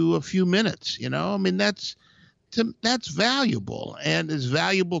give you a few minutes. I mean, that's valuable, and it's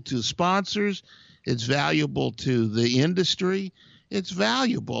valuable to sponsors. It's valuable to the industry. It's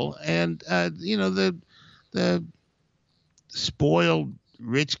valuable. And, the spoiled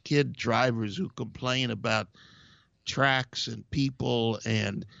rich kid drivers who complain about tracks and people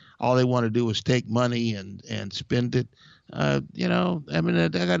and all they want to do is take money and spend it. I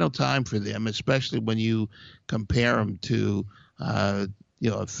got no time for them, especially when you compare them to, a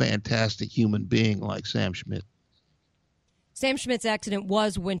fantastic human being like Sam Schmidt. Sam Schmidt's accident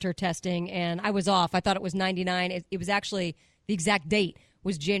was winter testing, and I was off. I thought it was 99. It was actually, the exact date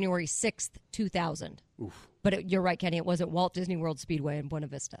was January 6th, 2000. Oof. But you're right, Kenny. It was at Walt Disney World Speedway in Buena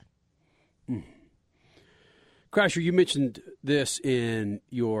Vista. Crasher, you mentioned this in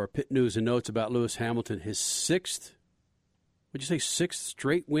your pit news and notes about Lewis Hamilton. His sixth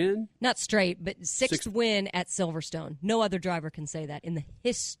straight win? Not straight, but sixth win at Silverstone. No other driver can say that in the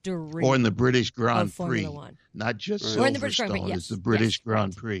history. Or in the British Grand Prix. One. Not just Silverstone. Or in the British Grand Prix, yes. It's the British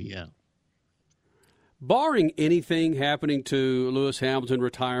Grand right. Prix, yeah. Barring anything happening to Lewis Hamilton,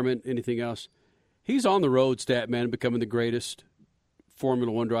 retirement, anything else, he's on the road, stat man, becoming the greatest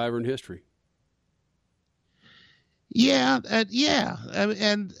Formula One driver in history. Yeah.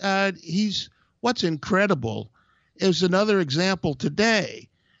 And he's, what's incredible is another example today.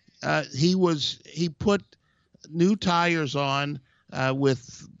 He put new tires on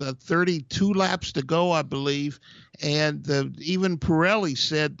with 32 laps to go, I believe. And even Pirelli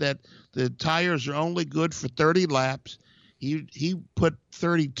said that the tires are only good for 30 laps. He put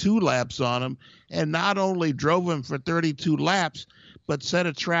 32 laps on them and not only drove them for 32 laps, but set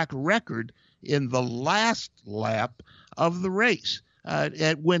a track record in the last lap of the race.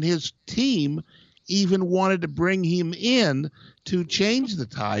 When his team even wanted to bring him in to change the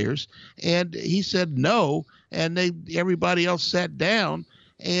tires, and he said no, and everybody else sat down,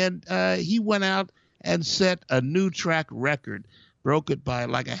 and he went out and set a new track record, broke it by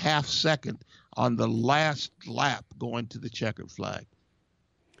like a half second on the last lap going to the checkered flag.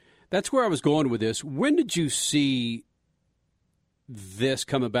 That's where I was going with this. When did you see this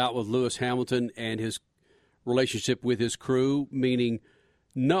come about with Lewis Hamilton and his relationship with his crew, meaning,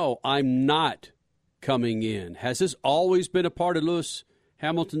 no, I'm not coming in? Has this always been a part of Lewis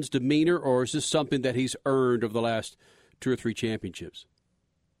Hamilton's demeanor, or is this something that he's earned over the last 2 or 3 championships?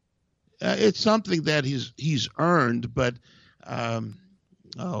 It's something that he's earned, but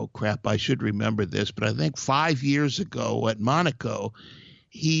oh crap, I should remember this. But I think 5 years ago at Monaco,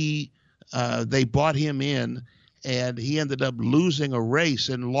 they bought him in, and he ended up losing a race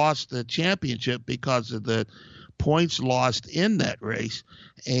and lost the championship because of the points lost in that race.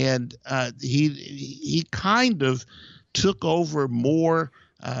 And he kind of took over more,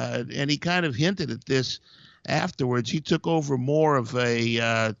 and he kind of hinted at this afterwards. He took over more of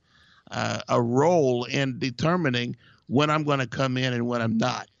a role in determining when I'm going to come in and when I'm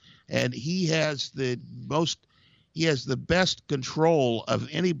not. And he has the best control of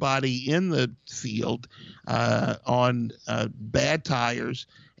anybody in the field on bad tires,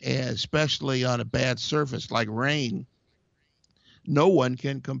 especially on a bad surface like rain. No one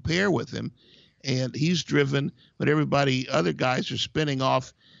can compare with him. And he's driven when other guys are spinning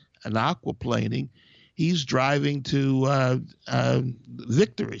off and aquaplaning, he's driving to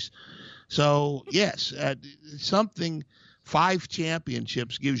victories. So, yes, 5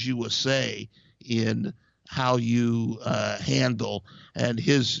 championships gives you a say in how you handle, and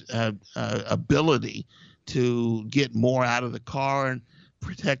his ability to get more out of the car and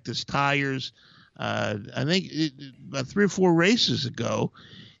protect his tires. I think about 3 or 4 races ago,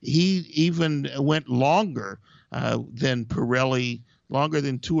 he even went longer than Pirelli, longer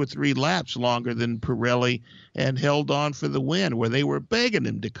than 2 or 3 laps longer than Pirelli, and held on for the win, where they were begging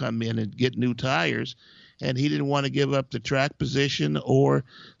him to come in and get new tires, and he didn't want to give up the track position or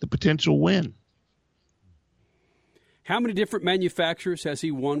the potential win. How many different manufacturers has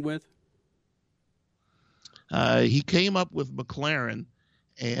he won with? He came up with McLaren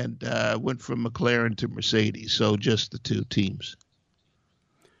and went from McLaren to Mercedes, so just the 2 teams.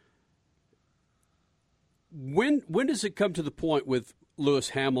 When does it come to the point with Lewis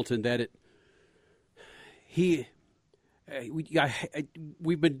Hamilton that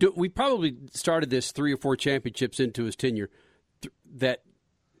We probably started this 3 or 4 championships into his tenure that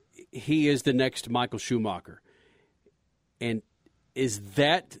he is the next Michael Schumacher. And is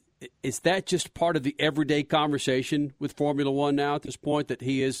that just part of the everyday conversation with Formula One now at this point, that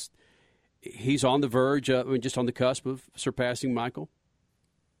he's on the verge, just on the cusp of surpassing Michael?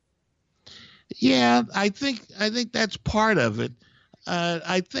 Yeah, I think that's part of it.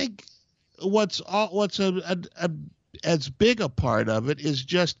 I think what's as big a part of it is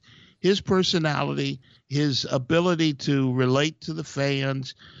just his personality, his ability to relate to the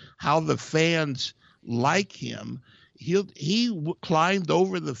fans, how the fans like him. He climbed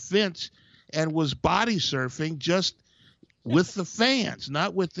over the fence and was body surfing just with the fans,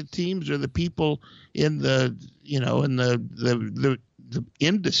 not with the teams or the people in the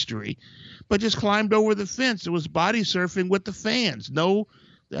industry, but just climbed over the fence. It was body surfing with the fans. No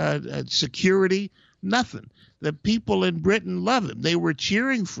security, nothing. The people in Britain love him. They were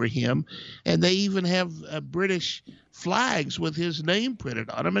cheering for him, and they even have British flags with his name printed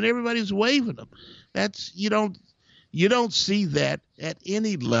on them, and everybody's waving them. That's you don't see that at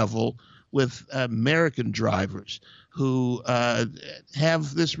any level with American drivers who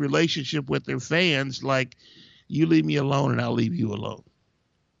have this relationship with their fans, like, you leave me alone and I'll leave you alone.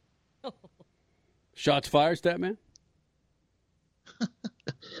 Shots fired, Statman?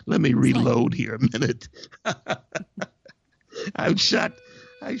 Let me reload here a minute. I shot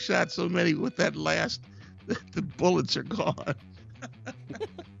so many with that last, the bullets are gone.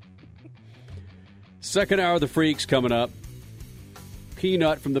 Second hour of the Freaks coming up.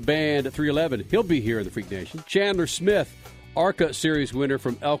 Peanut from the band at 311. He'll be here in the Freak Nation. Chandler Smith, ARCA Series winner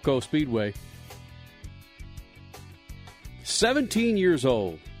from Elko Speedway. 17 years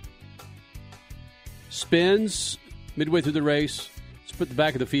old. Spins midway through the race. Split the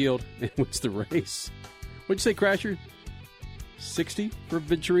back of the field and wins the race. What'd you say, Crasher? 60 for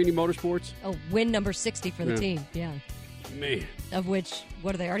Venturini Motorsports? Oh, win number 60 for the team. Yeah. Man. Of which,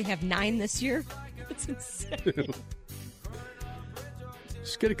 what do they already have 9 this year? That's insane.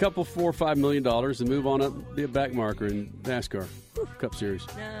 Just get a couple, $4 or $5 million and move on up, be a back marker in NASCAR Cup Series.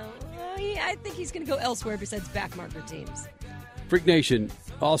 No, I think he's going to go elsewhere besides back marker teams. Freak Nation,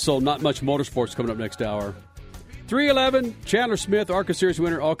 also not much motorsports coming up next hour. 311, Chandler Smith, ARCA Series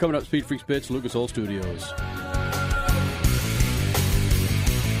winner, all coming up. Speed Freaks Pits, Lucas Oil Studios.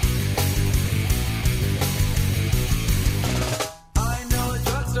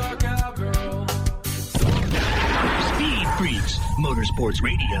 Motorsports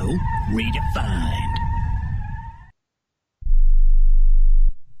Radio, redefined.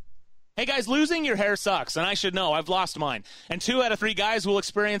 Hey guys, losing your hair sucks, and I should know. I've lost mine. And 2 out of 3 guys will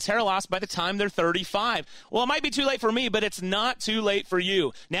experience hair loss by the time they're 35. Well, it might be too late for me, but it's not too late for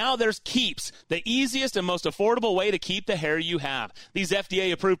you. Now there's Keeps, the easiest and most affordable way to keep the hair you have. These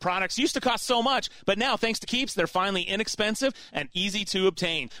FDA-approved products used to cost so much, but now, thanks to Keeps, they're finally inexpensive and easy to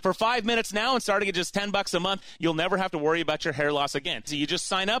obtain. For 5 minutes now and starting at just $10 a month, you'll never have to worry about your hair loss again. So you just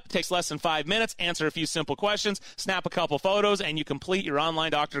sign up, it takes less than 5 minutes, answer a few simple questions, snap a couple photos, and you complete your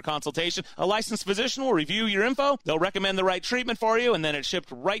online doctor consultation. A licensed physician will review your info. They'll recommend the right treatment for you, and then it's shipped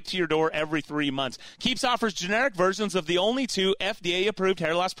right to your door every 3 months. Keeps offers generic versions of the only 2 FDA-approved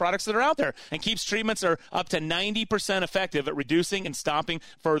hair loss products that are out there. And Keeps treatments are up to 90% effective at reducing and stopping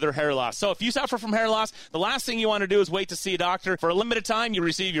further hair loss. So if you suffer from hair loss, the last thing you want to do is wait to see a doctor. For a limited time, you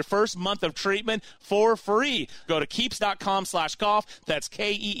receive your first month of treatment for free. Go to Keeps.com/golf. That's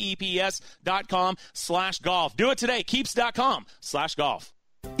KEEPS.com/golf. Do it today. Keeps.com/golf.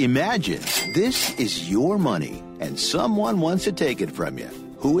 Imagine this is your money and someone wants to take it from you.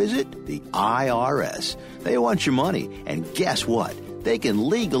 Who is it? The IRS. They want your money, and guess what? They can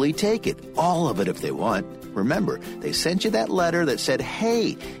legally take it, all of it if they want. Remember, they sent you that letter that said,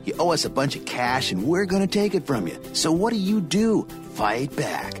 hey, you owe us a bunch of cash and we're going to take it from you. So what do? Fight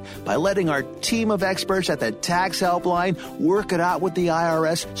back by letting our team of experts at the Tax Helpline work it out with the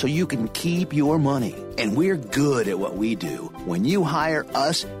IRS so you can keep your money. And we're good at what we do. When you hire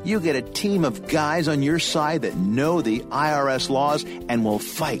us, you get a team of guys on your side that know the IRS laws and will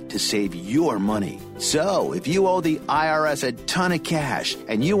fight to save your money. So, if you owe the IRS a ton of cash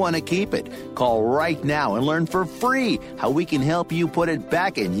and you want to keep it, call right now and learn for free how we can help you put it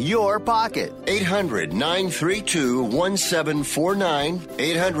back in your pocket. 800-932-1749.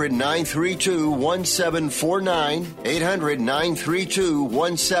 800-932-1749.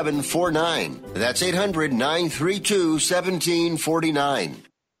 800-932-1749. That's 800-932-1749.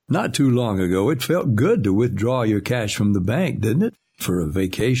 Not too long ago, it felt good to withdraw your cash from the bank, didn't it? For a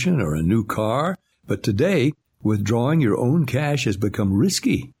vacation or a new car. But today, withdrawing your own cash has become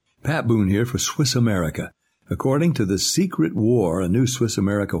risky. Pat Boone here for Swiss America. According to The Secret War, a new Swiss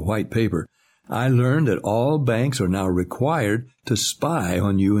America white paper, I learned that all banks are now required to spy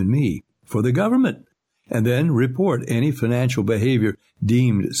on you and me for the government, and then report any financial behavior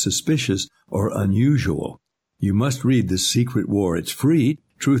deemed suspicious or unusual. You must read The Secret War. It's free.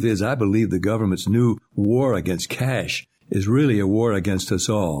 Truth is, I believe the government's new war against cash is really a war against us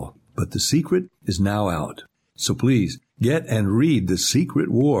all. But the secret is now out. So please, get and read The Secret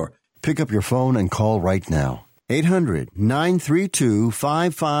War. Pick up your phone and call right now.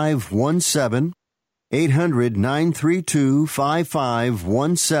 800-932-5517.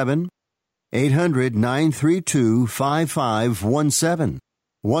 800-932-5517. 800-932-5517.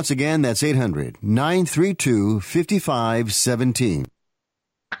 Once again, that's 800-932-5517.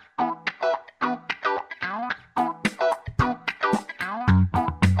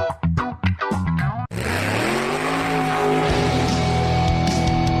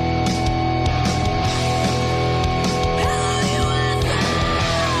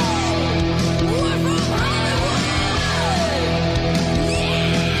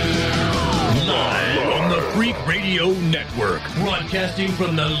 Radio Network, broadcasting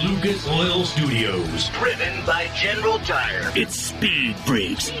from the Lucas Oil Studios. Driven by General Tire. It's Speed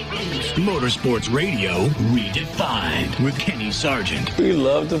Freaks. Motorsports Radio redefined with Kenny Sargent. We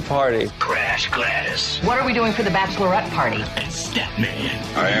love to party. Crash Gladys. What are we doing for the bachelorette party? And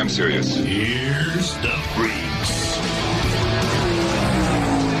Statman. I am serious. Here's the Freaks.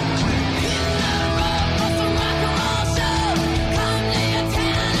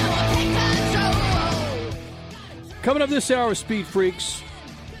 Coming up this hour with Speed Freaks,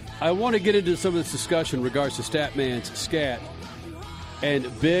 I want to get into some of this discussion in regards to Statman's scat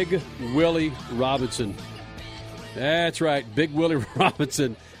and Big Willie Robinson. That's right, Big Willie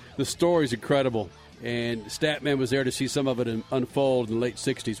Robinson. The story's incredible, and Statman was there to see some of it unfold in the late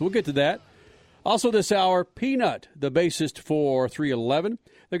 60s. We'll get to that. Also this hour, Peanut, the bassist for 311.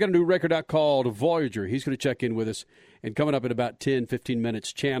 They've got a new record out called Voyager. He's going to check in with us. And coming up in about 10, 15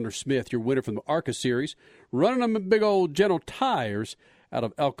 minutes, Chandler Smith, your winner from the ARCA Series, running them big old General Tires out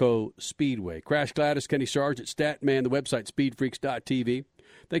of Elko Speedway. Crash Gladys, Kenny Sargent, Statman, the website, speedfreaks.tv.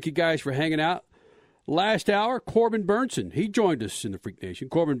 Thank you guys for hanging out. Last hour, Corbin Burnson. He joined us in the Freak Nation.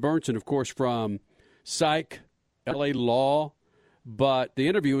 Corbin Burnson, of course, from Psych, L.A. Law. But the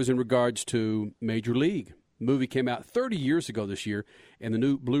interview was in regards to Major League. The movie came out 30 years ago this year, and the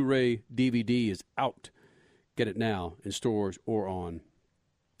new Blu-ray DVD is out. Get it now in stores or on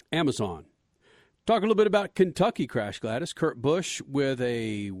Amazon. Talk a little bit about Kentucky, Crash Gladys. Kurt Busch with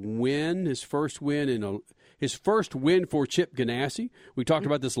a win, his first win for Chip Ganassi. We talked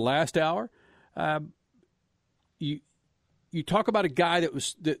about this last hour. You talk about a guy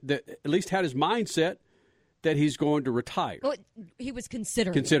that at least had his mindset that he's going to retire. Well, he was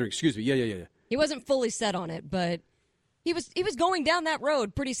considering. Excuse me. Yeah. He wasn't fully set on it, but he was going down that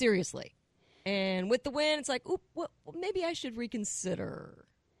road pretty seriously. And with the win, it's like, oop, well, maybe I should reconsider.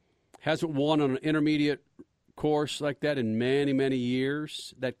 Hasn't won on an intermediate course like that in many, many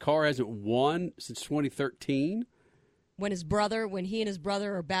years. That car hasn't won since 2013. When he and his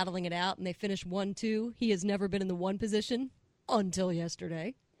brother are battling it out and they finish 1-2, he has never been in the 1 position until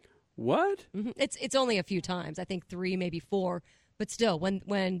yesterday. What? Mm-hmm. It's only a few times. I think 3, maybe 4. But still, when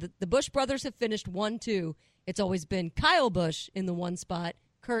the Busch brothers have finished 1-2, it's always been Kyle Busch in the 1 spot,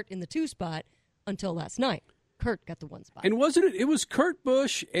 Kurt in the 2 spot, until last night. Kurt got the 1 spot. And wasn't it? It was Kurt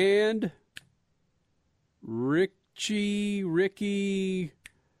Busch and Ricky.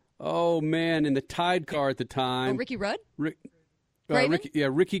 Oh man, in the Tide car at the time. Oh, Ricky Rudd.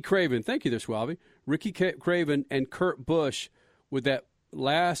 Ricky Craven. Thank you, there, Swabby. Ricky Craven and Kurt Busch with that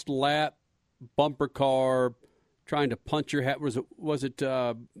last lap bumper car, trying to punch your hat. Was it?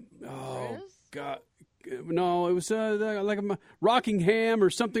 Oh God. No, it was like a Rockingham or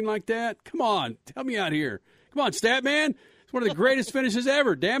something like that. Come on, help me out here. Come on, Statman. It's one of the greatest finishes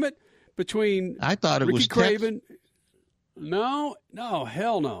ever. Damn it! Between I thought it Ricky was Craven. No,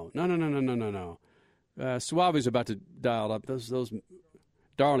 hell no. Suave's about to dial up those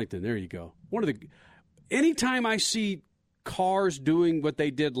Darlington. There you go. Anytime I see cars doing what they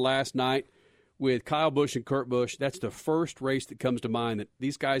did last night with Kyle Busch and Kurt Busch, that's the first race that comes to mind, that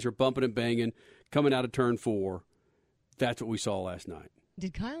these guys are bumping and banging, coming out of turn 4. That's what we saw last night.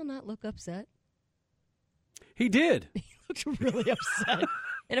 Did Kyle not look upset? He did. He looked really upset.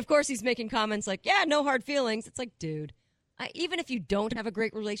 And, of course, he's making comments like, yeah, no hard feelings. It's like, dude, even if you don't have a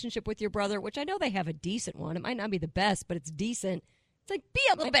great relationship with your brother, which I know they have a decent one. It might not be the best, but it's decent. It's like, be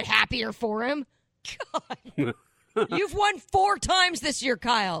a little bit happier for him. God. You've won 4 times this year,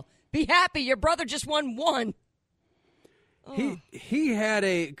 Kyle. Be happy. Your brother just won 1. Oh.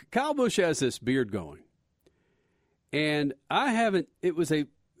 Kyle Busch has this beard going. And I haven't.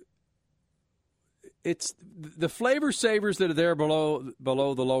 It's the flavor savors that are there below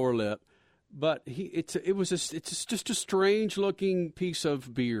the lower lip, but it's just a strange looking piece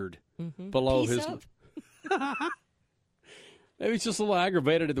of beard below his. Maybe it's just a little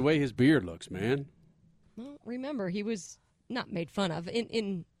aggravated at the way his beard looks, man. Well, remember, he was not made fun of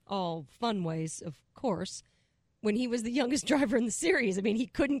in all fun ways, of course, when he was the youngest driver in the series. I mean, he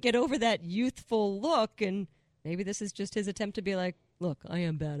couldn't get over that youthful look, and maybe this is just his attempt to be like, look, I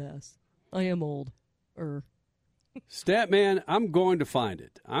am badass. I am old. Statman, I'm going to find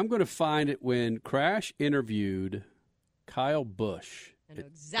it. I'm going to find it when Crash interviewed Kyle Busch. I know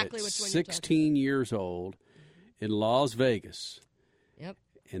exactly at which one 16 years old in Las Vegas. Yep.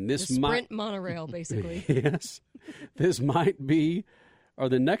 And this the Sprint monorail, basically. Yes. This might be, or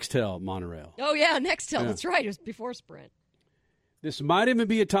the Nextel monorail. Oh, yeah, Nextel. Yeah. That's right. It was before Sprint. This might even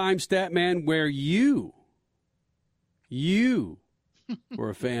be a time, Statman, where you were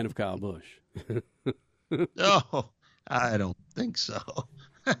a fan of Kyle Busch. No, I don't think so.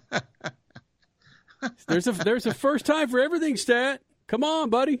 There's a first time for everything, Stat. Come on,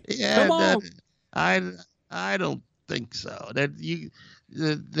 buddy. Yeah, come on. I don't think so. That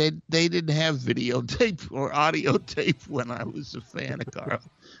they didn't have videotape or audio tape when I was a fan of Carl.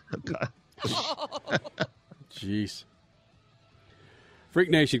 Jeez. Freak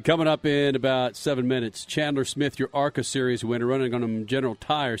Nation coming up in about 7 minutes. Chandler Smith, your ARCA Series winner, running on General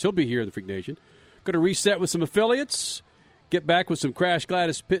Tires. He'll be here in the Freak Nation. Going to reset with some affiliates, get back with some Crash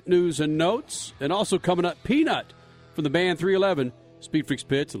Gladys pit news and notes, and also coming up, Peanut from the band 311, Speed Freaks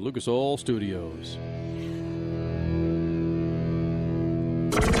Pits at Lucas Oil Studios.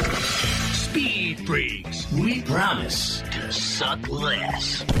 Speed Freaks, we promise to suck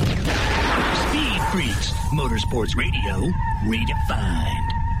less. Speed Freaks, Motorsports Radio, redefined.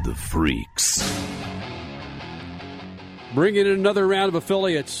 The Freaks. Bringing in another round of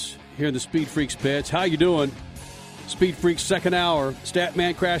affiliates here in the Speed Freaks Pits. How you doing? Speed Freaks second hour.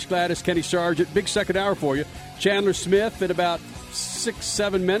 Statman, Crash Gladys, Kenny Sargent. Big second hour for you. Chandler Smith in about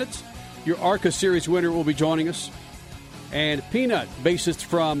 6-7 minutes. Your ARCA Series winner will be joining us. And Peanut, bassist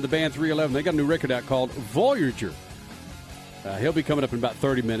from the band 311. They got a new record out called Voyager. He'll be coming up in about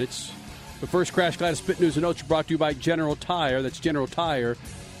 30 minutes. But first, Crash Gladys Pit News and Notes are brought to you by General Tire. That's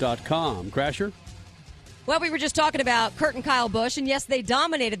GeneralTire.com. Crasher? Well, we were just talking about Kurt and Kyle Busch, and yes, they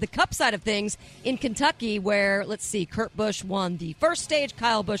dominated the Cup side of things in Kentucky where, let's see, Kurt Busch won the first stage,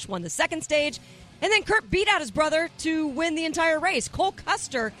 Kyle Busch won the second stage, and then Kurt beat out his brother to win the entire race. Cole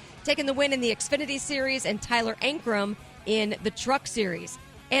Custer taking the win in the Xfinity Series and Tyler Ankrum in the Truck Series.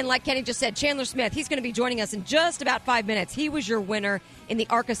 And like Kenny just said, Chandler Smith, he's going to be joining us in just about 5 minutes. He was your winner in the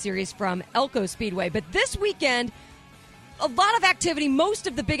ARCA Series from Elko Speedway. But this weekend, a lot of activity. Most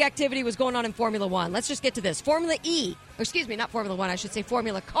of the big activity was going on in Formula One. Let's just get to this. Formula E, or excuse me, not Formula One, I should say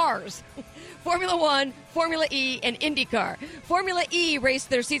Formula Cars. Formula One, Formula E, and IndyCar. Formula E raced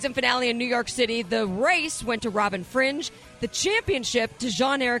their season finale in New York City. The race went to Robin Fringe. The championship to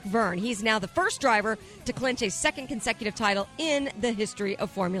Jean-Eric Verne. He's now the first driver to clinch a second consecutive title in the history of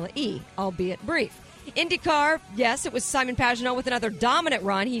Formula E, albeit brief. IndyCar, yes, it was Simon Pagenaud with another dominant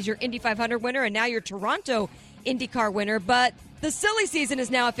run. He's your Indy 500 winner and now your Toronto IndyCar winner. But the silly season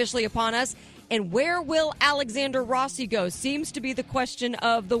is now officially upon us. And where will Alexander Rossi go seems to be the question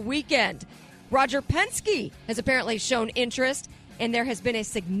of the weekend. Roger Penske has apparently shown interest, and there has been a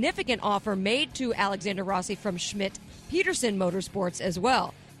significant offer made to Alexander Rossi from Schmidt-Peterson Motorsports as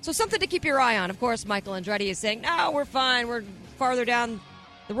well. So something to keep your eye on. Of course, Michael Andretti is saying, no, we're fine. We're farther down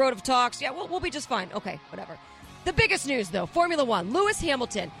the road of talks. Yeah, we'll be just fine. Okay, whatever. The biggest news, though, Formula One. Lewis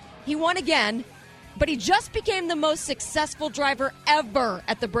Hamilton, he won again, but he just became the most successful driver ever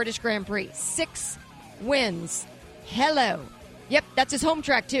at the British Grand Prix. 6 wins. Hello. Yep, that's his home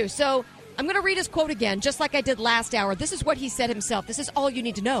track, too. So I'm going to read his quote again, just like I did last hour. This is what he said himself. This is all you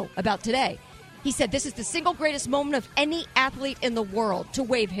need to know about today. He said, this is the single greatest moment of any athlete in the world, to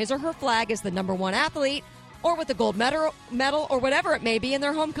wave his or her flag as the number one athlete or with a gold medal or whatever it may be in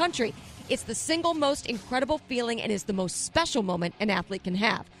their home country. It's the single most incredible feeling and is the most special moment an athlete can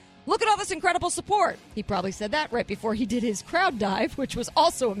have. Look at all this incredible support. He probably said that right before he did his crowd dive, which was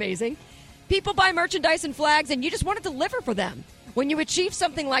also amazing. People buy merchandise and flags, and you just want to deliver for them. When you achieve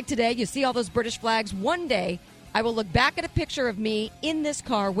something like today, you see all those British flags. One day, I will look back at a picture of me in this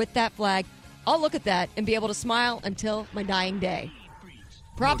car with that flag. I'll look at that and be able to smile until my dying day.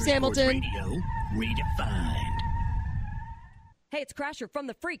 Props, Hamilton. Radio, redefined. Hey, it's Crasher from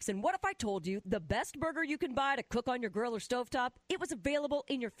the Freaks, and what if I told you the best burger you can buy to cook on your grill or stovetop, it was available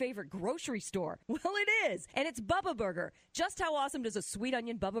in your favorite grocery store? Well, it is, and it's Bubba Burger. Just how awesome does a sweet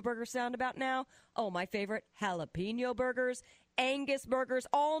onion Bubba Burger sound about now? Oh, my favorite, jalapeno burgers, Angus burgers,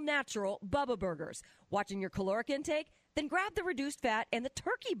 all natural Bubba Burgers. Watching your caloric intake? Then grab the reduced fat and the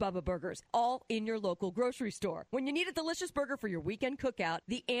turkey Bubba Burgers, all in your local grocery store. When you need a delicious burger for your weekend cookout,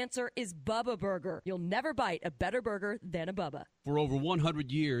 the answer is Bubba Burger. You'll never bite a better burger than a Bubba. For over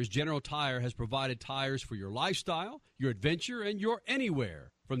 100 years, General Tire has provided tires for your lifestyle, your adventure, and your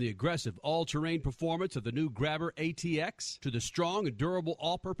anywhere. From the aggressive all-terrain performance of the new Grabber ATX to the strong and durable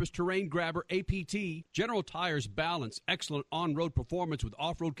all-purpose terrain Grabber APT, General Tire's balanced, excellent on-road performance with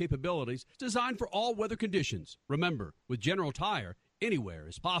off-road capabilities designed for all weather conditions. Remember, with General Tire, anywhere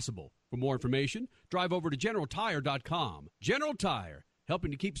is possible. For more information, drive over to GeneralTire.com. General Tire,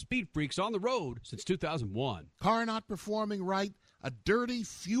 helping to keep speed freaks on the road since 2001. Car not performing right? A dirty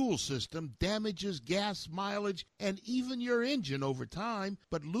fuel system damages gas mileage and even your engine over time,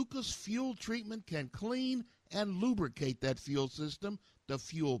 but Lucas Fuel Treatment can clean and lubricate that fuel system, the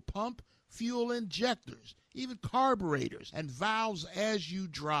fuel pump, fuel injectors, even carburetors and valves as you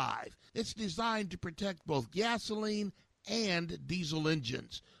drive. It's designed to protect both gasoline and diesel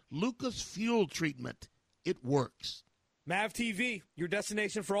engines. Lucas Fuel Treatment. It works. MAV TV, your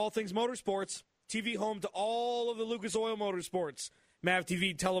destination for all things motorsports. TV home to all of the Lucas Oil Motorsports. MAV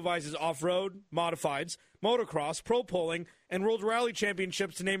TV televises off-road, modifieds, motocross, pro polling, and World Rally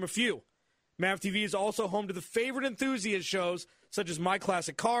Championships, to name a few. MAV TV is also home to the favorite enthusiast shows such as My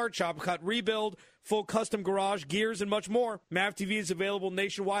Classic Car, Chop Cut Rebuild, Full Custom Garage, Gears, and much more. MAV TV is available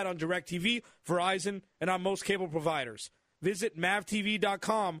nationwide on DirecTV, Verizon, and on most cable providers. Visit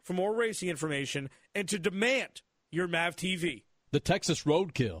MAVTV.com for more racing information and to demand your MAV TV. The Texas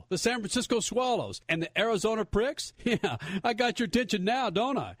Roadkill, the San Francisco Swallows, and the Arizona Pricks? Yeah, I got your attention now,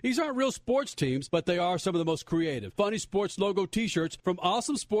 don't I? These aren't real sports teams, but they are some of the most creative, funny sports logo t-shirts from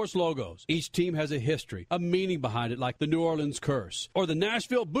Awesome Sports Logos. Each team has a history, a meaning behind it, like the New Orleans Curse or the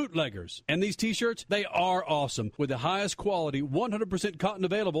Nashville Bootleggers. And these t-shirts, they are awesome, with the highest quality, 100% cotton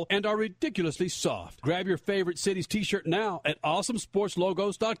available, and are ridiculously soft. Grab your favorite city's t-shirt now at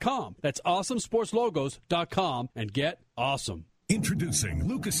awesomesportslogos.com. That's awesomesportslogos.com and get awesome. Introducing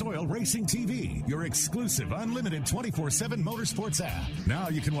Lucas Oil Racing TV, your exclusive unlimited 24/7 motorsports app. Now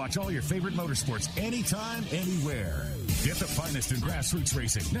you can watch all your favorite motorsports anytime, anywhere. Get the finest in grassroots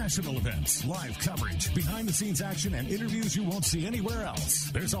racing, national events, live coverage, behind-the-scenes action, and interviews you won't see anywhere else.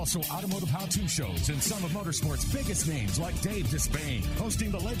 There's also automotive how-to shows and some of motorsports' biggest names like Dave Despain,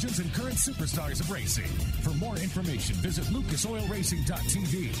 hosting the legends and current superstars of racing. For more information, visit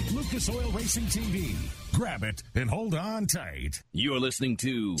lucasoilracing.tv. Lucas Oil Racing TV. Grab it and hold on tight. You're listening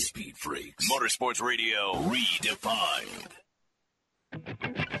to Speed Freaks Motorsports Radio Redefined.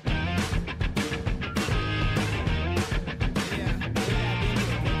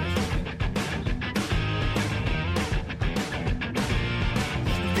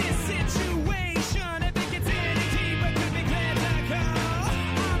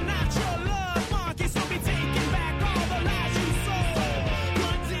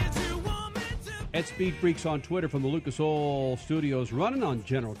 At Speed Freaks on Twitter from the Lucas Oil Studios, running on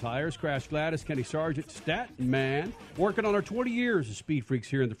General Tires. Crash Gladys, Kenny Sargent, Staten Man, working on our 20 years of Speed Freaks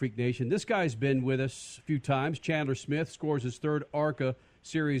here in the Freak Nation. This guy's been with us a few times. Chandler Smith scores his third ARCA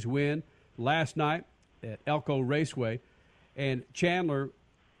Series win last night at Elko Raceway. And Chandler,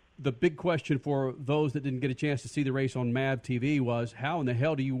 the big question for those that didn't get a chance to see the race on MAV TV was, how in the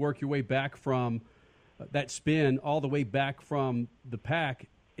hell do you work your way back from that spin all the way back from the pack?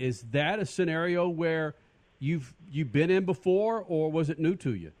 Is that a scenario where you've been in before, or was it new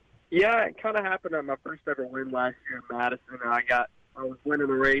to you? Yeah, it kind of happened at my first ever win last year in Madison. I was winning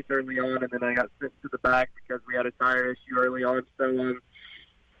the race early on, and then I got sent to the back because we had a tire issue early on. So,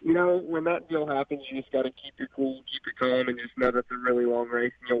 when that deal happens, you just got to keep your cool, keep your calm, and just know that's a really long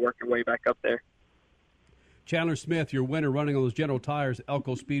race, and you'll work your way back up there. Chandler Smith, your winner running on those General Tires at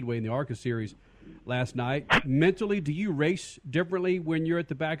Elko Speedway in the ARCA Series last night. Mentally, do you race differently when you're at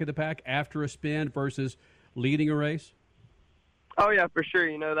the back of the pack after a spin versus leading a race? Oh, yeah, for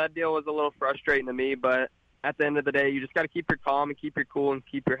sure. That deal was a little frustrating to me, but at the end of the day, you just got to keep your calm and keep your cool and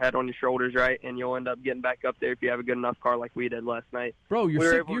keep your head on your shoulders, right? And you'll end up getting back up there if you have a good enough car like we did last night. Bro,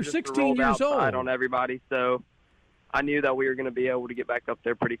 you're 16 years old. On everybody, so I knew that we were going to be able to get back up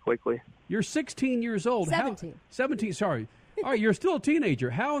there pretty quickly. You're 16 years old. 17. 17, sorry. All right, you're still a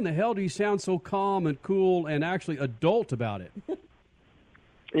teenager. How in the hell do you sound so calm and cool and actually adult about it?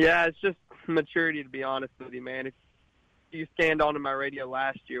 Yeah, it's just maturity, to be honest with you, man. you scanned onto my radio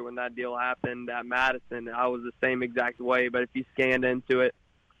last year when that deal happened at Madison, I was the same exact way. But if you scanned into it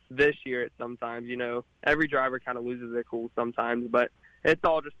this year, sometimes, every driver kind of loses their cool sometimes. But it's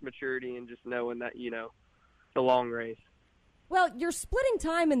all just maturity and just knowing that, it's a long race. Well, you're splitting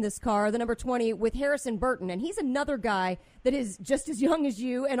time in this car, the number 20, with Harrison Burton, and he's another guy that is just as young as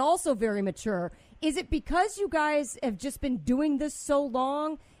you and also very mature. Is it because you guys have just been doing this so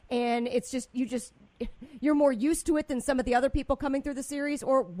long and it's just you're more used to it than some of the other people coming through the series,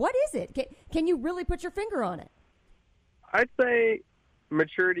 or what is it? Can you really put your finger on it? I'd say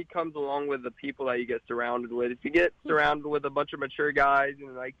maturity comes along with the people that you get surrounded with. If you get surrounded with a bunch of mature guys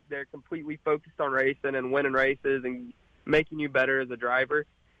and they're completely focused on racing and winning races and making you better as a driver,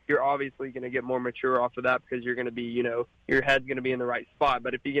 you're obviously going to get more mature off of that because you're going to be, your head's going to be in the right spot.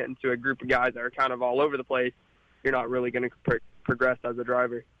 But if you get into a group of guys that are kind of all over the place, you're not really going to progress as a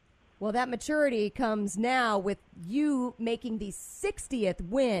driver. Well, that maturity comes now with you making the 60th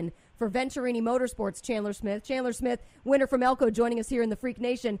win for Venturini Motorsports, Chandler Smith. Chandler Smith, winner from Elko, joining us here in the Freak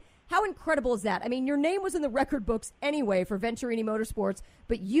Nation. How incredible is that? I mean, your name was in the record books anyway for Venturini Motorsports,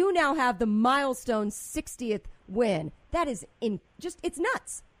 but you now have the milestone 60th win. That is it's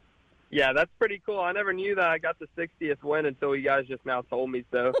nuts. Yeah, that's pretty cool. I never knew that I got the 60th win until you guys just now told me.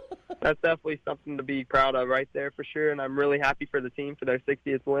 So that's definitely something to be proud of right there for sure. And I'm really happy for the team for their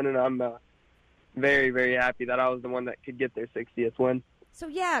 60th win. And I'm very, very happy that I was the one that could get their 60th win. So,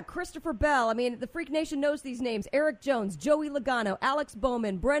 yeah, Christopher Bell. I mean, the Freak Nation knows these names. Eric Jones, Joey Logano, Alex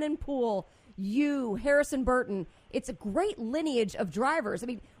Bowman, Brennan Poole, you, Harrison Burton. It's a great lineage of drivers. I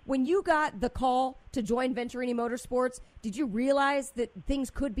mean, when you got the call to join Venturini Motorsports, did you realize that things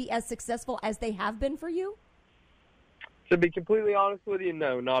could be as successful as they have been for you? To be completely honest with you,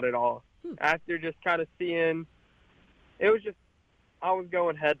 no, not at all. After just kind of seeing, I was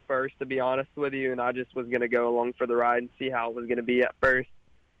going head first, to be honest with you, and I just was going to go along for the ride and see how it was going to be at first.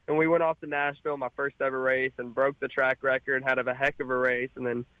 And we went off to Nashville, my first ever race, and broke the track record, had a heck of a race, and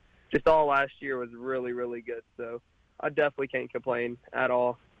then just all last year was really, really good. So I definitely can't complain at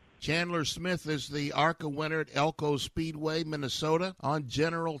all. Chandler Smith is the ARCA winner at Elko Speedway, Minnesota, on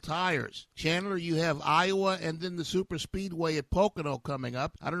General Tires. Chandler, you have Iowa and then the Super Speedway at Pocono coming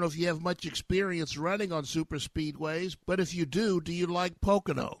up. I don't know if you have much experience running on Super Speedways, but if you do you like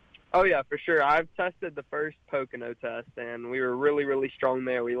Pocono? Oh, yeah, for sure. I've tested the first Pocono test, and we were really, really strong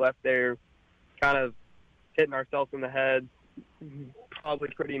there. We left there kind of hitting ourselves in the head, probably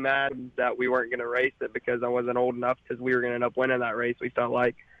pretty mad that we weren't going to race it because I wasn't old enough because we were going to end up winning that race, we felt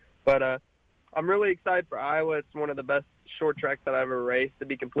like. But I'm really excited for Iowa. It's one of the best short tracks that I've ever raced, to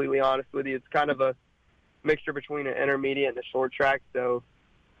be completely honest with you. It's kind of a mixture between an intermediate and a short track, so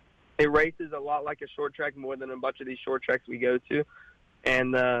it races a lot like a short track more than a bunch of these short tracks we go to.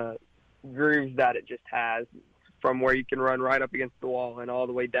 And the grooves that it just has, from where you can run right up against the wall and all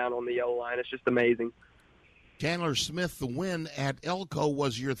the way down on the yellow line, it's just amazing. Chandler Smith, the win at Elko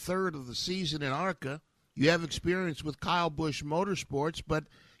was your third of the season in ARCA. You have experience with Kyle Busch Motorsports, but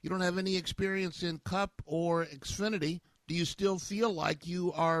you don't have any experience in Cup or Xfinity. Do you still feel like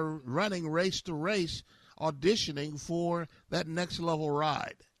you are running race to race, auditioning for that next level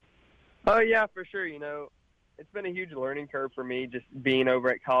ride? Oh, yeah, for sure. It's been a huge learning curve for me just being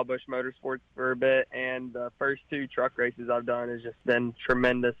over at Kyle Busch Motorsports for a bit, and the first two truck races I've done has just been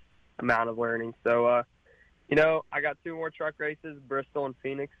tremendous amount of learning. So, I got two more truck races, Bristol and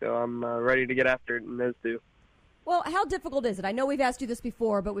Phoenix, so I'm ready to get after it in those two. Well, how difficult is it? I know we've asked you this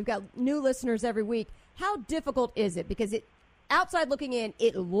before, but we've got new listeners every week. How difficult is it? Because outside looking in,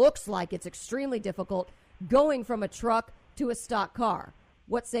 it looks like it's extremely difficult going from a truck to a stock car.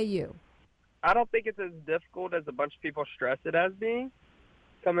 What say you? I don't think it's as difficult as a bunch of people stress it as being.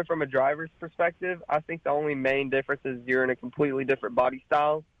 Coming from a driver's perspective, I think the only main difference is you're in a completely different body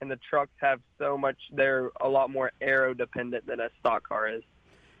style, and the trucks have they're a lot more aero-dependent than a stock car is.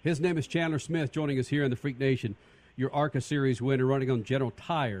 His name is Chandler Smith, joining us here in the Freak Nation. Your ARCA Series winner, running on General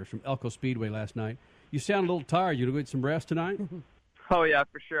Tires from Elko Speedway last night. You sound a little tired. You going to get some rest tonight? Oh, yeah,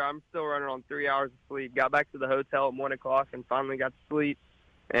 for sure. I'm still running on 3 hours of sleep. Got back to the hotel at 1 o'clock and finally got to sleep,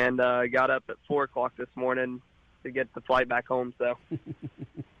 and got up at 4 o'clock this morning to get the flight back home. So.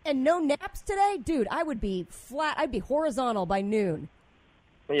 And no naps today? Dude, I would be flat. I'd be horizontal by noon.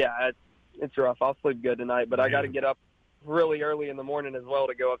 Yeah, it's rough. I'll sleep good tonight, but I got to get up really early in the morning as well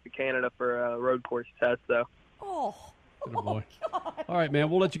to go up to Canada for a road course test. So. Oh boy. God. All right,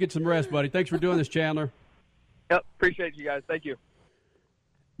 man. We'll let you get some rest, buddy. Thanks for doing this, Chandler. Yep, appreciate you guys. Thank you.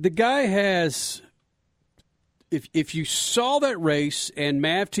 The guy has If you saw that race, and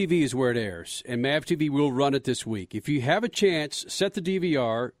MAV TV is where it airs, and MAV TV will run it this week. If you have a chance, set the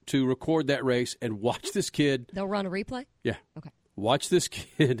DVR to record that race and watch this kid. They'll run a replay? Yeah. Okay. Watch this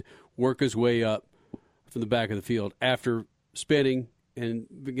kid work his way up from the back of the field after spinning and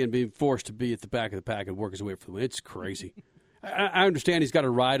again being forced to be at the back of the pack and work his way up for the win. It's crazy. I understand he's got a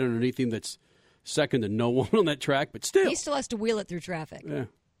ride underneath him that's second to no one on that track, but still. He still has to wheel it through traffic. Yeah.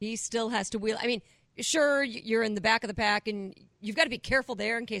 He still has to wheel. I mean, sure, you're in the back of the pack, and you've got to be careful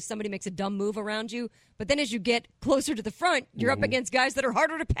there in case somebody makes a dumb move around you. But then as you get closer to the front, you're up against guys that are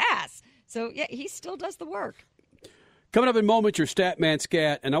harder to pass. So, yeah, he still does the work. Coming up in a moment, your Statman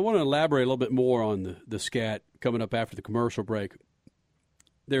Scat, and I want to elaborate a little bit more on the Scat coming up after the commercial break.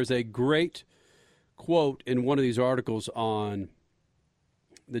 There's a great quote in one of these articles on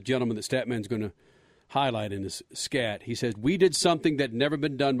the gentleman that Statman's going to highlight in his Scat. He says, "We did something that had never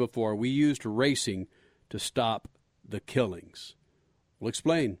been done before. We used racing to stop the killings." We'll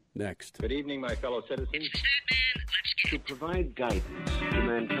explain next. Good evening, my fellow citizens. To provide guidance to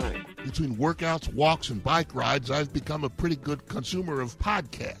mankind. Between workouts, walks, and bike rides, I've become a pretty good consumer of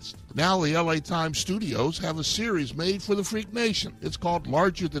podcasts. Now the LA Times studios have a series made for the Freak Nation. It's called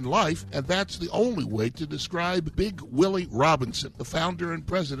Larger Than Life, and that's the only way to describe Big Willie Robinson, the founder and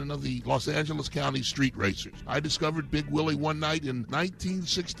president of the Los Angeles County Street Racers. I discovered Big Willie one night in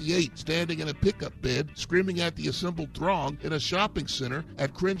 1968, standing in a pickup bed, screaming at the assembled throng in a shopping center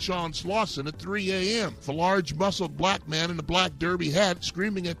at Crenshaw and Slauson at 3 a.m. The large, muscled black man in a black derby hat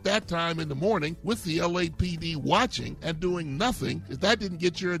screaming at that time in the morning with the LAPD watching and doing nothing. If that didn't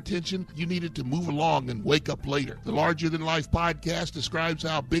get your attention, you needed to move along and wake up later. The Larger Than Life podcast describes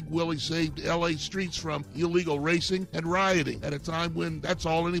how Big Willie saved LA streets from illegal racing and rioting at a time when that's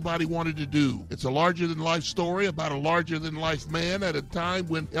all anybody wanted to do. It's a larger than life story about a larger than life man at a time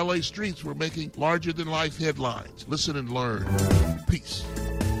when LA streets were making larger than life headlines. Listen and learn. Peace.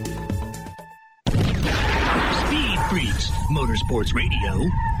 Speed Freaks, Motorsports Radio,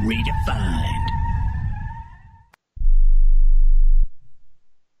 redefined.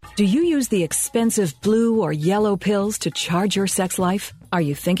 Do you use the expensive blue or yellow pills to charge your sex life? Are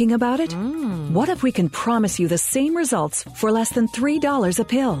you thinking about it? What if we can promise you the same results for less than $3 a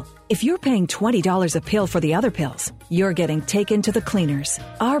pill? If you're paying $20 a pill for the other pills, you're getting taken to the cleaners.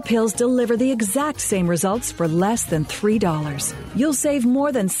 Our pills deliver the exact same results for less than $3. You'll save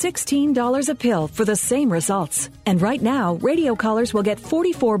more than $16 a pill for the same results. And right now, radio callers will get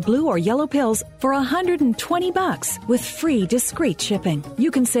 44 blue or yellow pills for $120 with free discreet shipping.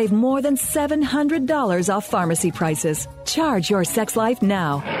 You can save more than $700 off pharmacy prices. Charge your sex life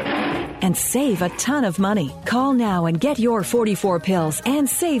now and save a ton of money. Call now and get your 44 pills and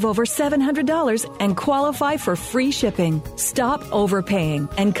save over $700 and qualify for free shipping. Stop overpaying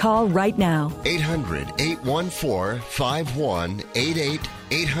and call right now. 800-814-5188.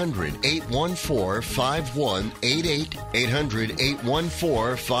 800-814-5188.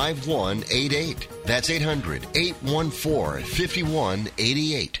 800-814-5188. That's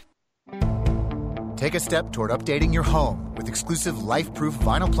 800-814-5188. Take a step toward updating your home with exclusive life-proof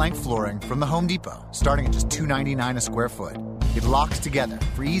vinyl plank flooring from the Home Depot, starting at just $2.99 a square foot. It locks together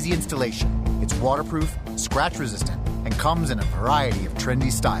for easy installation. It's waterproof, scratch-resistant, and comes in a variety of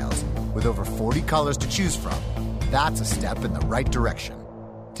trendy styles with over 40 colors to choose from. That's a step in the right direction.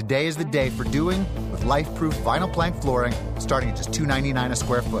 Today is the day for doing with life-proof vinyl plank flooring starting at just $2.99 a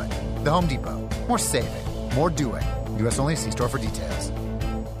square foot. The Home Depot. More saving, more doing. U.S. only. See store for details.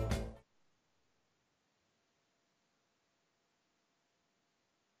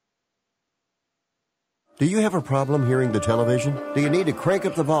 Do you have a problem hearing the television? Do you need to crank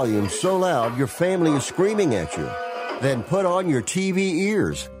up the volume so loud your family is screaming at you? Then put on your TV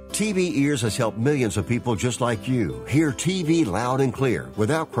ears. TV Ears has helped millions of people just like you hear TV loud and clear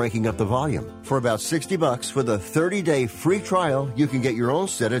without cranking up the volume. For about $60 for the 30-day free trial, you can get your own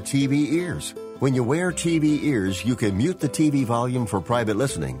set of TV Ears. When you wear TV Ears, you can mute the TV volume for private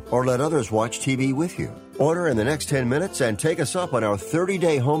listening or let others watch TV with you. Order in the next 10 minutes and take us up on our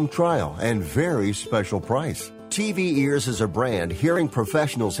 30-day home trial and very special price. TV Ears is a brand hearing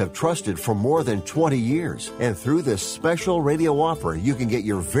professionals have trusted for more than 20 years. And through this special radio offer, you can get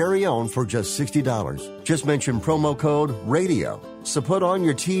your very own for just $60. Just mention promo code RADIO. So put on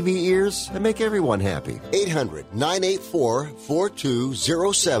your TV ears and make everyone happy.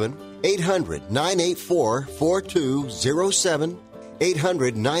 800-984-4207. 800-984-4207.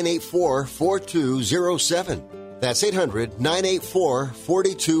 800-984-4207. That's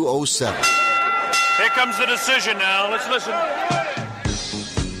 800-984-4207. Here comes the decision now. Let's listen.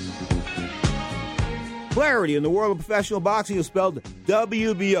 Clarity in the world of professional boxing is spelled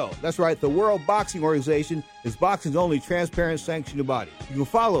WBO. That's right, the World Boxing Organization is boxing's only transparent sanctioned body. You can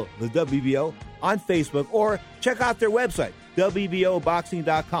follow the WBO on Facebook or check out their website,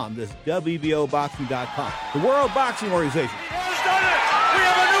 WBOboxing.com. That's WBOboxing.com. The World Boxing Organization. Has done it! We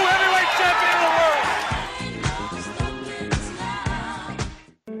have a new heavyweight champion of the world!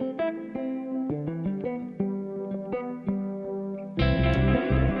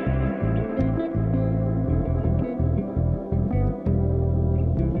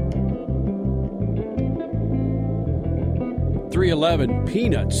 311,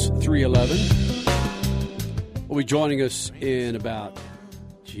 Peanuts 311. Will be joining us in about,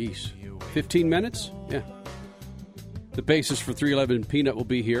 15 minutes? Yeah. The basis for 311 Peanut will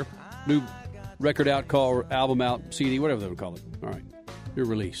be here. New record out, call, album out, CD, whatever they would call it. All right. New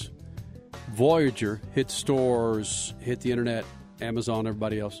release. Voyager hit stores, hit the internet, Amazon,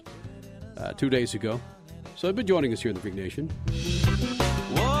 everybody else, 2 days ago. So they've been joining us here in the Freak Nation.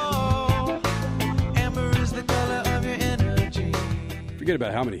 Forget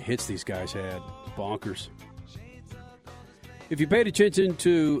about how many hits these guys had. It's bonkers. If you paid attention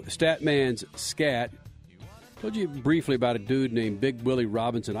to Statman's Scat, I told you briefly about a dude named Big Willie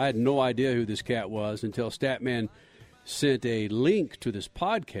Robinson. I had no idea who this cat was until Statman sent a link to this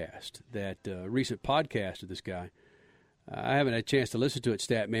podcast, that recent podcast of this guy. I haven't had a chance to listen to it,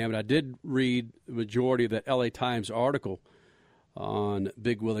 Statman, but I did read the majority of that LA Times article on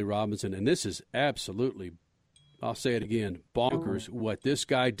Big Willie Robinson, and this is absolutely, I'll say it again, bonkers what this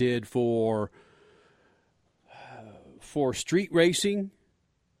guy did for street racing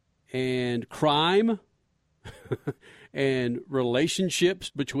and crime and relationships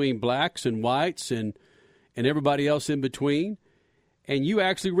between blacks and whites and everybody else in between. And you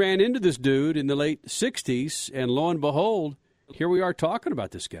actually ran into this dude in the late 60s, and lo and behold, here we are talking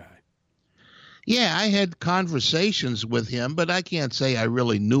about this guy. Yeah, I had conversations with him, but I can't say I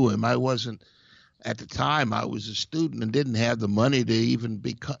really knew him. I wasn't, at the time, I was a student and didn't have the money to even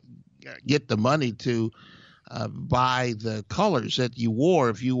get the money to buy the colors that you wore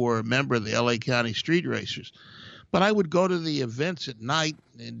if you were a member of the LA County Street Racers. But I would go to the events at night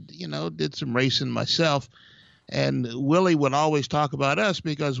and, did some racing myself. And Willie would always talk about us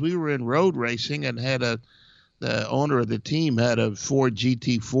because we were in road racing and had the owner of the team had a Ford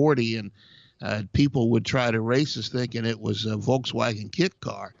GT40, and people would try to race us thinking it was a Volkswagen kit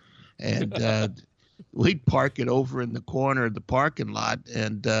car. And we'd park it over in the corner of the parking lot,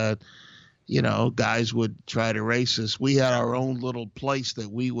 and guys would try to race us. We had our own little place that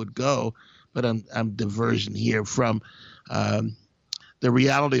we would go, but I'm diversion here from the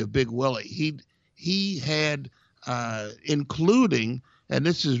reality of Big Willie. He had, including, and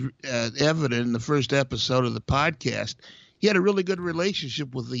this is evident in the first episode of the podcast, he had a really good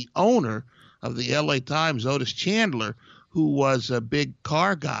relationship with the owner of the LA Times, Otis Chandler, who was a big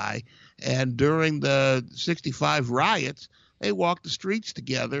car guy. And during the 65 riots, they walked the streets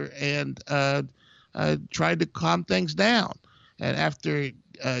together and tried to calm things down. And after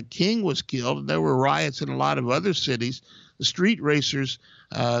King was killed, and there were riots in a lot of other cities, the street racers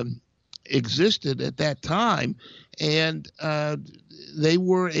existed at that time, and they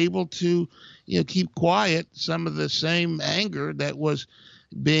were able to keep quiet some of the same anger that was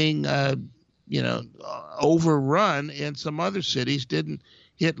being overrun in some other cities. Didn't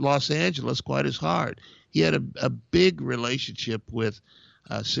hit Los Angeles quite as hard. He had a big relationship with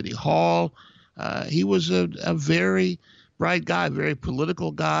City Hall. He was a very bright guy, very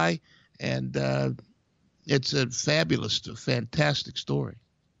political guy, and it's a fantastic story.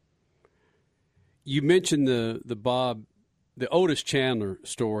 You mentioned the Otis Chandler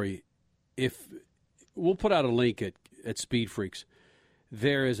story. If we'll put out a link at Speed Freaks,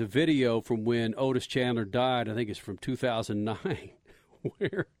 there is a video from when Otis Chandler died. I think it's from 2009,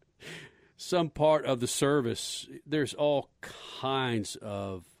 where some part of the service, there's all kinds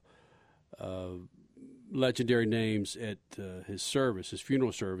of legendary names at his service, his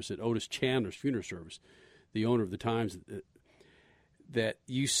funeral service, at Otis Chandler's funeral service, the owner of the Times, that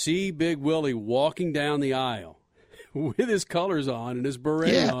you see Big Willie walking down the aisle with his colors on and his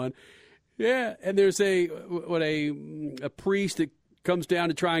beret on. Yeah, and there's a priest that comes down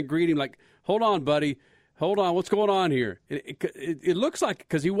to try and greet him like, hold on, buddy. Hold on, what's going on here? It looks like,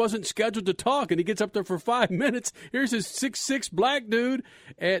 because he wasn't scheduled to talk, and he gets up there for 5 minutes. Here's this 6'6" black dude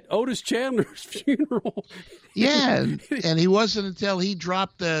at Otis Chandler's funeral. Yeah, and he wasn't until he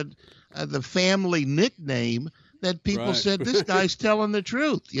dropped the family nickname that people said, this guy's telling the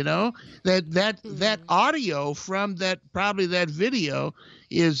truth. That audio from that video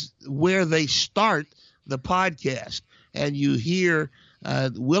is where they start the podcast, and you hear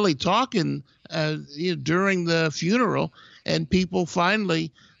Willie talking during the funeral, and people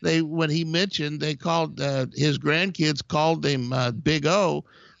finally, when he mentioned, they called his grandkids called him Big O.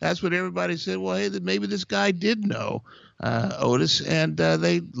 That's what everybody said. Well, hey, maybe this guy did know Otis, and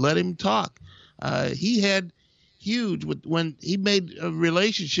they let him talk. He had huge when he made a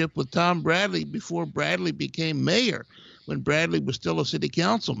relationship with Tom Bradley before Bradley became mayor, when Bradley was still a city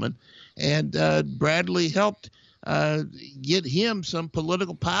councilman, and Bradley helped get him some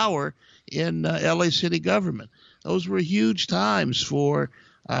political power in L.A. city government. Those were huge times for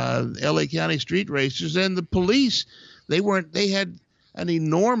L.A. County street racers, and the police. They had an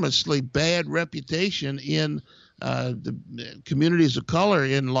enormously bad reputation in the communities of color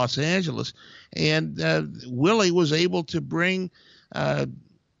in Los Angeles, and Willie was able to bring, skinheads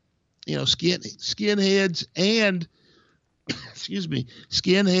and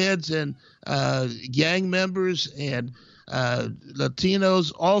skinheads and gang members and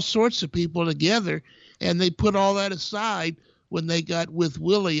Latinos, all sorts of people together, and they put all that aside when they got with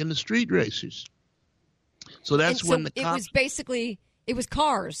Willie and the street racers. So that's when the cops. It was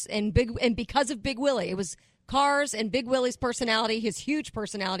cars and because of Big Willie, it was cars and Big Willie's personality, his huge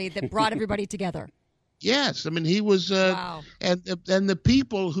personality, that brought everybody together. Yes, I mean he was, wow. And the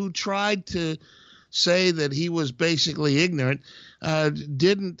people who tried to say that he was basically ignorant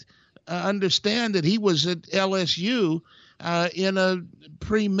didn't understand that he was at LSU in a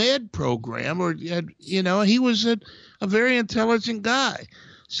pre-med program, or he was a very intelligent guy.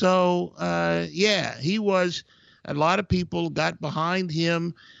 So he was. A lot of people got behind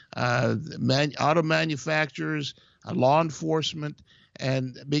him, auto manufacturers, law enforcement,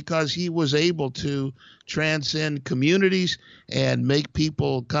 and because he was able to transcend communities and make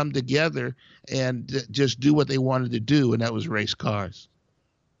people come together and just do what they wanted to do, and that was race cars.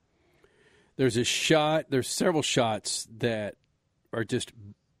 There's several shots that are just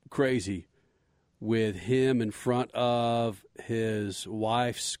crazy with him in front of his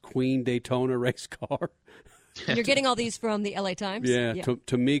wife's Queen Daytona race car. And you're getting all these from the LA Times? Yeah.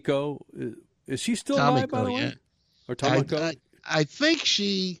 Tomiko. Is she still alive, by the way? Yeah. Or Tomiko? I think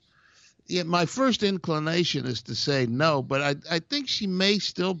she, my first inclination is to say no, but I think she may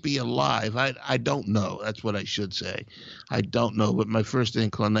still be alive. I don't know. That's what I should say. I don't know, but my first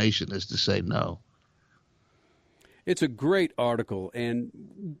inclination is to say no. It's a great article, and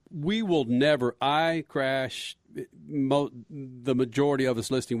we will never, the majority of us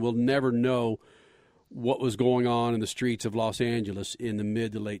listening will never know what was going on in the streets of Los Angeles in the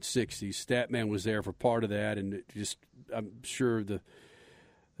mid to late 60s. Statman was there for part of that, and I'm sure the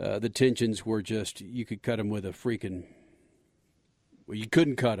tensions were just, you could cut them with a freaking, well, you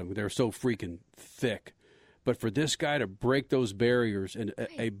couldn't cut them. They were so freaking thick. But for this guy to break those barriers and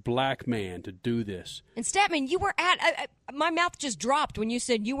a black man to do this. And Statman, you were at, my mouth just dropped when you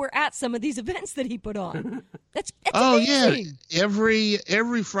said you were at some of these events that he put on. That's amazing. Yeah.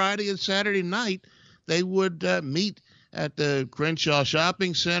 Every Friday and Saturday night, they would meet at the Crenshaw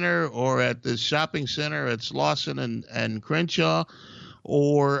Shopping Center or at the shopping center at Slauson and Crenshaw,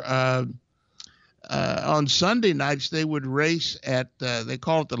 or on Sunday nights they would race at they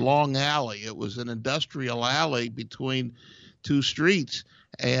call it the Long Alley. It was an industrial alley between two streets,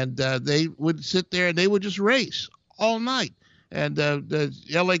 and they would sit there and they would just race all night. And the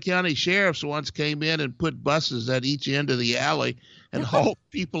L.A. County sheriffs once came in and put buses at each end of the alley and hauled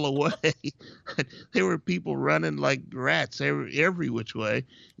people away. There were people running like rats every which way,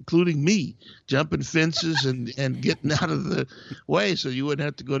 including me, jumping fences and getting out of the way so you wouldn't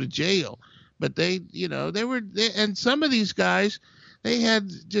have to go to jail. But and some of these guys, they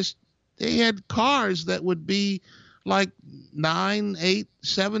had cars that would be like 9, 8,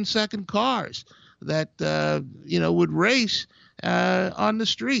 7-second cars that would race on the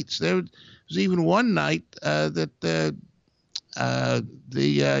streets. There was even one night that the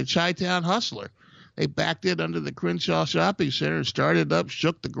Chi-Town Hustler, they backed it under the Crenshaw Shopping Center and started up,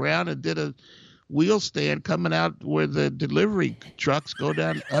 shook the ground, and did a wheel stand coming out where the delivery trucks go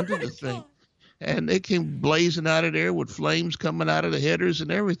down under the thing. And they came blazing out of there with flames coming out of the headers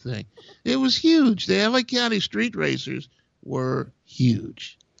and everything. It was huge. The LA County street racers were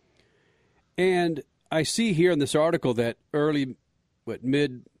huge. And I see here in this article that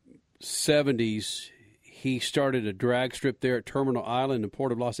mid-70s, he started a drag strip there at Terminal Island in the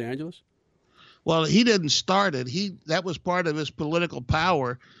Port of Los Angeles? Well, he didn't start it. That was part of his political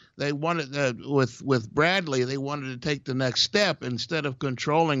power. They wanted, with Bradley, they wanted to take the next step. Instead of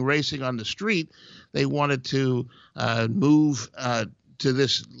controlling racing on the street, they wanted to move to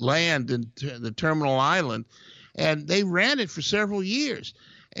this land in the Terminal Island. And they ran it for several years.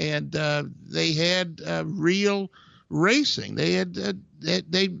 And they had real racing. They had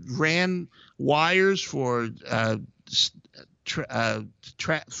they ran wires for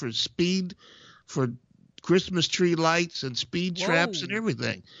for speed, for Christmas tree lights and speed traps and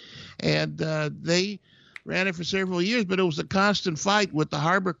everything. And they ran it for several years, but it was a constant fight with the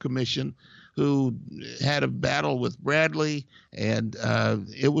Harbor Commission, who had a battle with Bradley, and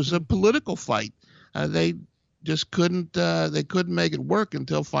it was a political fight. They just couldn't make it work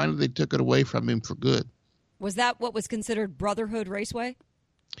until finally they took it away from him for good. Was that what was considered Brotherhood Raceway?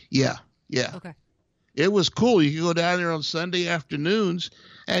 Yeah. Okay. It was cool. You could go down there on Sunday afternoons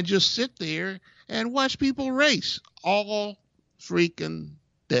and just sit there and watch people race all freaking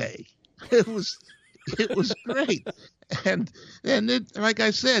day. It was great. And like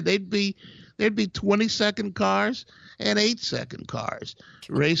I said, there'd be 20-second cars and 8-second cars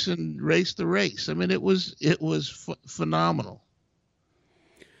race the race. I mean, it was phenomenal.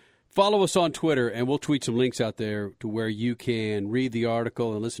 Follow us on Twitter, and we'll tweet some links out there to where you can read the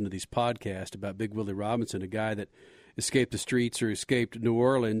article and listen to these podcasts about Big Willie Robinson, a guy that escaped the streets or escaped New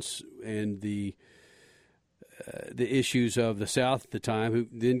Orleans and the issues of the South at the time, who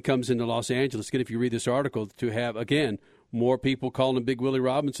then comes into Los Angeles. Again, if you read this article, to have, again, more people calling Big Willie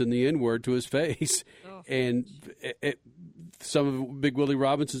Robinson the N-word to his face. Oh. And some of Big Willie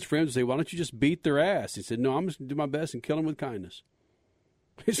Robinson's friends would say, why don't you just beat their ass? He said, no, I'm just going to do my best and kill them with kindness.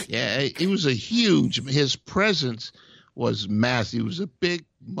 Yeah, he was his presence was massive. He was a big,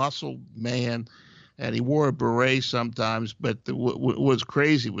 muscled man, and he wore a beret sometimes. But what was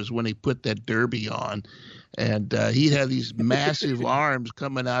crazy was when he put that derby on, and he'd have these massive arms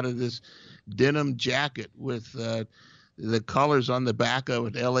coming out of this denim jacket with the colors on the back of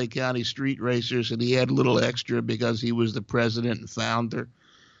it, L.A. County Street Racers, and he had a little extra because he was the president and founder.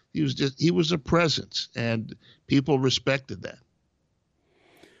 He was a presence, and people respected that.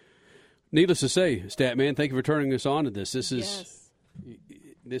 Needless to say, Statman, thank you for turning us on to this. This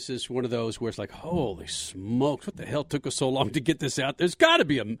is one of those where it's like, holy smokes, what the hell took us so long to get this out? There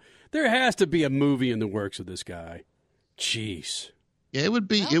has to be a movie in the works of this guy. Jeez. Yeah, it would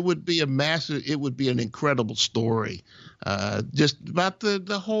be an incredible story, just about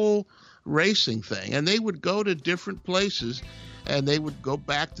the whole racing thing. And they would go to different places, and they would go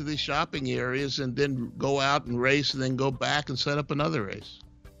back to the shopping areas and then go out and race and then go back and set up another race.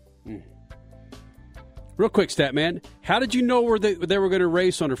 Real quick, Statman, how did you know where they were going to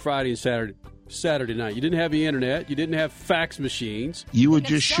race on a Friday and Saturday night? You didn't have the internet. You didn't have fax machines. You would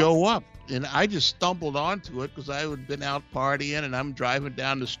just show up. And I just stumbled onto it because I had been out partying, and I'm driving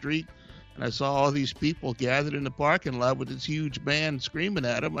down the street, and I saw all these people gathered in the parking lot with this huge band screaming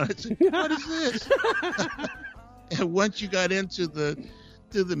at them. And I said, what is this? And once you got into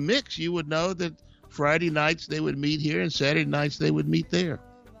the mix, you would know that Friday nights they would meet here and Saturday nights they would meet there.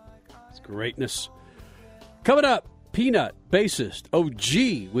 It's greatness. Coming up, Peanut, bassist,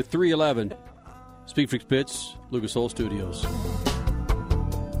 OG with 311. Speed Freaks Pits, Lucas Oil Studios.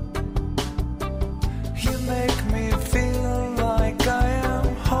 You make me feel like I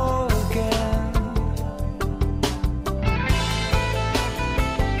am whole again.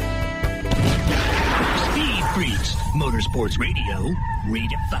 Speed Freaks, Motorsports Radio,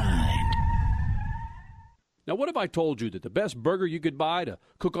 redefined. Now, what if I told you that the best burger you could buy to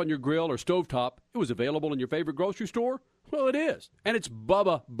cook on your grill or stovetop, it was available in your favorite grocery store? Well, it is. And it's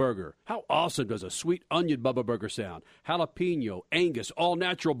Bubba Burger. How awesome does a sweet onion Bubba Burger sound? Jalapeno, Angus,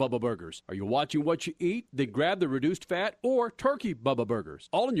 all-natural Bubba Burgers. Are you watching what you eat? Then grab the reduced fat or turkey Bubba Burgers.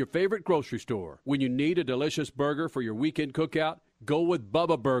 All in your favorite grocery store. When you need a delicious burger for your weekend cookout, go with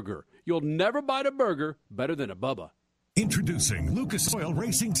Bubba Burger. You'll never bite a burger better than a Bubba. Introducing Lucas Oil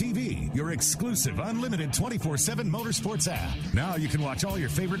Racing TV, your exclusive unlimited 24/7 motorsports app. Now you can watch all your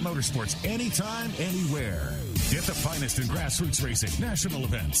favorite motorsports anytime, anywhere. Get the finest in grassroots racing, national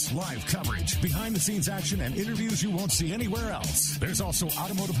events, live coverage, behind-the-scenes action, and interviews you won't see anywhere else. There's also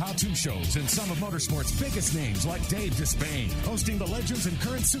automotive how-to shows and some of motorsport's biggest names like Dave Despain, hosting the legends and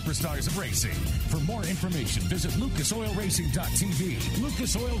current superstars of racing. For more information, visit lucasoilracing.tv.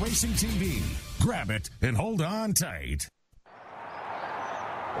 Lucas Oil Racing TV. Grab it and hold on tight.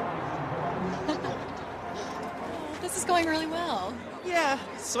 This is going really well. Yeah,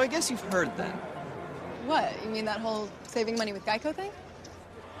 so I guess you've heard then. What? You mean that whole saving money with Geico thing?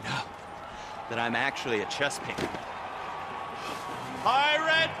 No, that I'm actually a chess painter.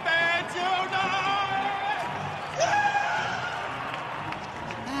 Pirate Fans Unite!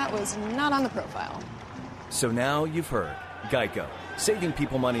 That was not on the profile. So now you've heard. Geico, saving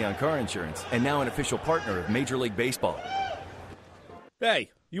people money on car insurance, and now an official partner of Major League Baseball.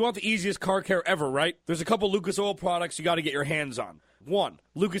 Hey, you want the easiest car care ever, right? There's a couple Lucas Oil products you got to get your hands on. 1.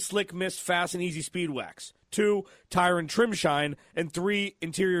 Lucas Slick Mist Fast and Easy Speed Wax. 2. Tire and Trim Shine. And 3.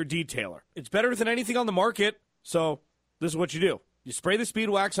 Interior Detailer. It's better than anything on the market, so this is what you do. You spray the Speed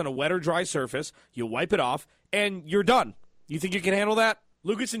Wax on a wet or dry surface, you wipe it off, and you're done. You think you can handle that?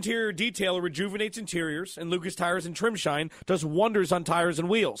 Lucas Interior Detailer rejuvenates interiors, and Lucas Tires and Trim Shine does wonders on tires and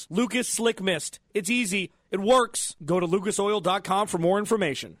wheels. Lucas Slick Mist. It's easy. It works. Go to lucasoil.com for more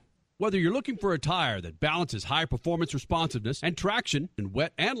information. Whether you're looking for a tire that balances high performance responsiveness and traction in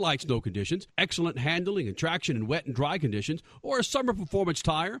wet and light snow conditions, excellent handling and traction in wet and dry conditions, or a summer performance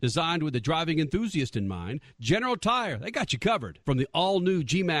tire designed with the driving enthusiast in mind, General Tire, they got you covered. From the all-new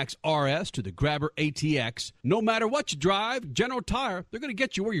G-Max RS to the Grabber ATX, no matter what you drive, General Tire, they're going to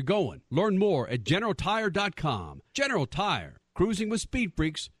get you where you're going. Learn more at GeneralTire.com. General Tire, cruising with speed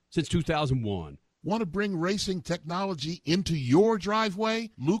freaks since 2001. Want to bring racing technology into your driveway?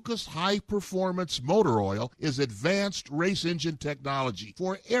 Lucas High Performance Motor Oil is advanced race engine technology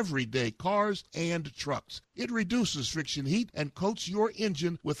for everyday cars and trucks. It reduces friction heat and coats your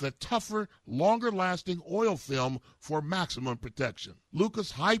engine with a tougher, longer-lasting oil film for maximum protection.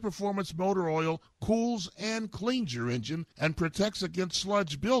 Lucas High Performance Motor Oil cools and cleans your engine and protects against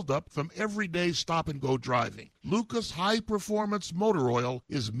sludge buildup from everyday stop-and-go driving. Lucas High Performance Motor Oil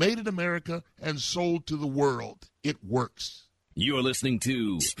is made in America and sold to the world. It works. You're listening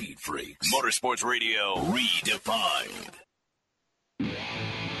to Speed Freaks Motorsports Radio Redefined.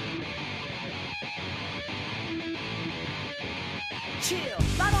 Chill,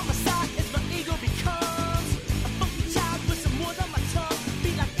 right on my side as my ego becomes a funky child with some wood on my tongue.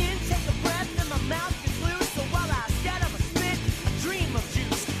 Be like intake of breath and my mouth gets loose. So while I scatter my spit, I dream of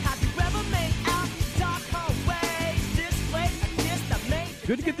juice. Have you ever made out dark hallways? This place I guess I made.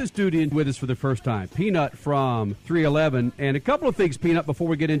 Good to get this dude in with us for the first time. Peanut from 311. And a couple of things, Peanut, before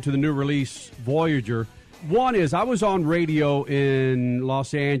we get into the new release, Voyager. One is I was on radio in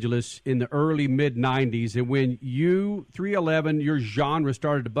Los Angeles in the early, mid-'90s, and when 311, your genre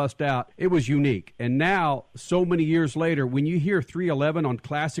started to bust out, it was unique. And now, so many years later, when you hear 311 on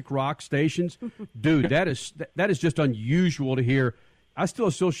classic rock stations, dude, that is just unusual to hear. I still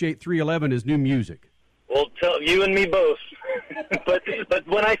associate 311 as new music. Well, tell you and me both. but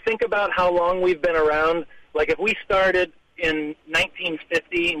when I think about how long we've been around, like if we started in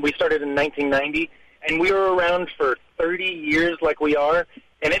 1950 and we started in 1990, and we were around for 30 years like we are,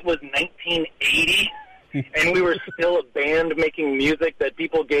 and it was 1980, and we were still a band making music that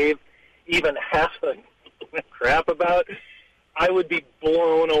people gave even half a crap about, I would be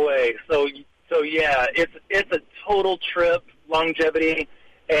blown away. So yeah, it's a total trip, longevity,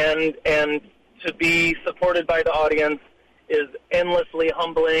 and to be supported by the audience is endlessly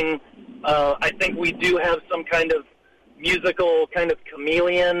humbling. I think we do have some kind of musical kind of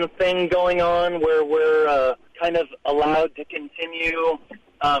chameleon thing going on where we're kind of allowed to continue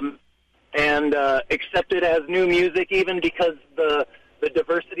and accept it as new music even because the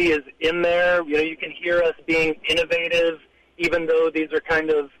diversity is in there. You know, you can hear us being innovative even though these are kind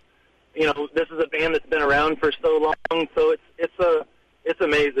of, you know, this is a band that's been around for so long. So it's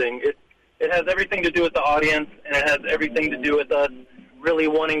amazing. It has everything to do with the audience, and it has everything to do with us really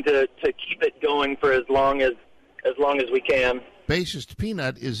wanting to keep it going for as long as we can. Bassist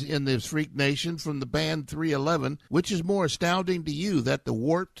Peanut is in this Freak Nation from the band 311. Which is more astounding to you, that the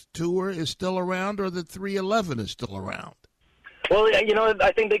Warped Tour is still around or that 311 is still around? Well, you know,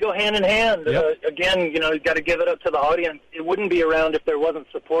 I think they go hand in hand. Yep. Again, you know, you've got to give it up to the audience. It wouldn't be around if there wasn't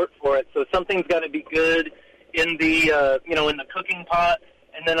support for it. So something's got to be good in the, you know, in the cooking pot.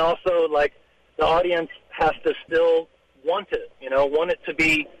 And then also, like, the audience has to still want it, you know, want it to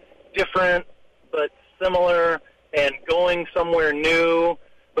be different but similar and going somewhere new,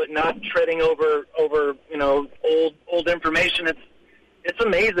 but not treading over you know, old information. It's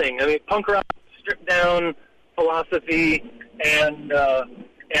amazing. I mean, punk rock stripped down philosophy and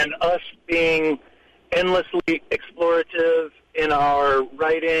us being endlessly explorative in our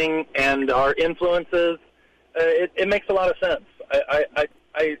writing and our influences. It makes a lot of sense.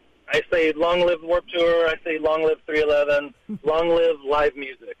 I say long live Warped Tour. I say long live 311. Long live live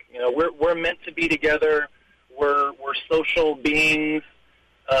music. You know, we're meant to be together. We're social beings.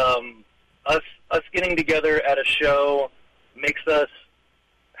 Us getting together at a show makes us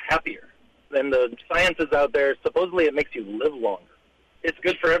happier. And the science is out there. Supposedly it makes you live longer. It's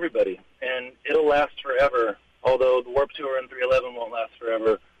good for everybody, and it'll last forever, although the Warped Tour and 311 won't last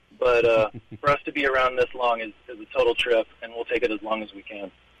forever. But for us to be around this long is a total trip, and we'll take it as long as we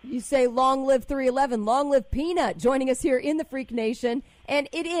can. You say long live 311, long live Peanut, joining us here in the Freak Nation. And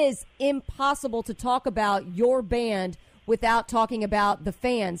it is impossible to talk about your band without talking about the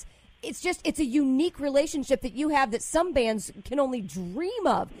fans. it's a unique relationship that you have that some bands can only dream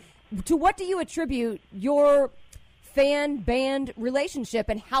of. To what do you attribute your fan-band relationship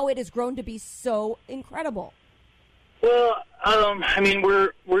and how it has grown to be so incredible? Well, I mean,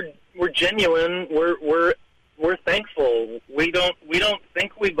 we're genuine. We're thankful. We don't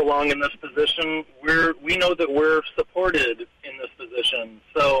think we belong in this position. We know that we're supported in this position.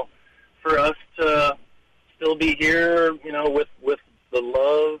 So for us to still be here, you know, with the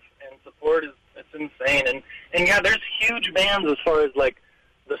love and support it's insane. And yeah, there's huge bands as far as like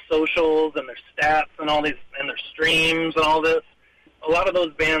the socials and their stats and all these and their streams and all this. A lot of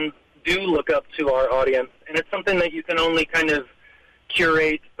those bands do look up to our audience, and it's something that you can only kind of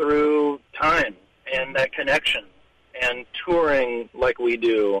curate through time and that connection and touring like we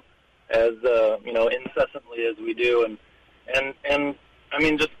do, as you know, incessantly as we do, and I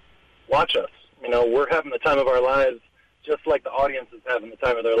mean, just watch us. You know, we're having the time of our lives, just like the audience is having the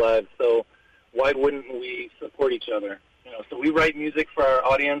time of their lives. So why wouldn't we support each other? You know, so we write music for our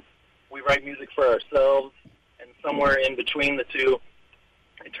audience, we write music for ourselves, and somewhere in between the two,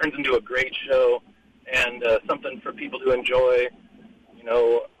 it turns into a great show and something for people to enjoy. You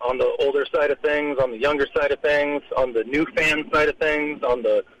know, on the older side of things, on the younger side of things, on the new fan side of things, on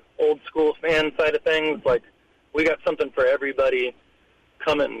the old school fan side of things. Like, we got something for everybody.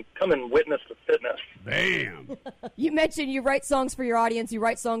 Come and witness the fitness. Bam! You mentioned you write songs for your audience, you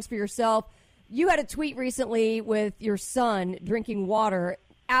write songs for yourself. You had a tweet recently with your son drinking water.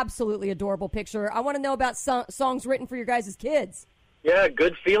 Absolutely adorable picture. I want to know about songs written for your guys' kids. Yeah,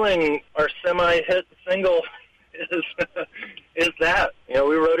 Good Feeling, our semi-hit single, is that. You know,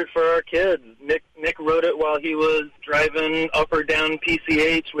 we wrote it for our kids. Nick wrote it while he was driving up or down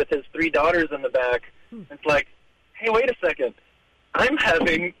PCH with his 3 daughters in the back. It's like, hey, wait a second. I'm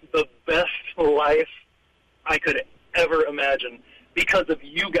having the best life I could ever imagine because of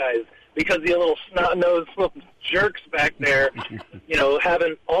you guys, because the little snot-nosed little jerks back there, you know,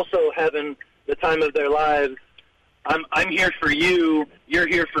 having the time of their lives. I'm here for you. You're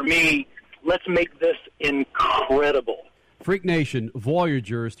here for me. Let's make this incredible. Freak Nation,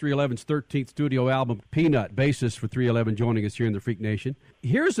 Voyagers, 311's 13th studio album, Peanut, bassist for 311, joining us here in the Freak Nation.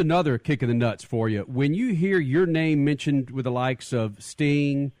 Here's another kick in the nuts for you. When you hear your name mentioned with the likes of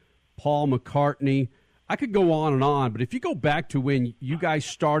Sting, Paul McCartney, I could go on, but if you go back to when you guys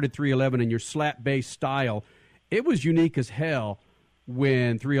started 311 and your slap bass style, it was unique as hell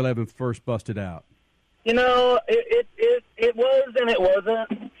when 311 first busted out. You know, it was and it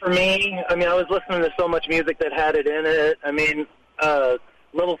wasn't for me. I mean, I was listening to so much music that had it in it. I mean,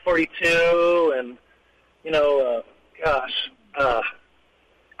 Level 42 and, you know, I'm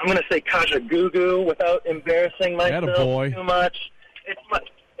going to say Kaja Gugu without embarrassing myself too much.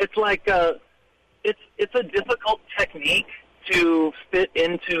 It's like it's a difficult technique to fit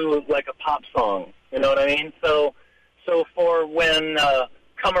into like a pop song. You know what I mean? So for when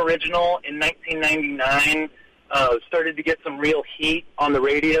Come Original in 1999 started to get some real heat on the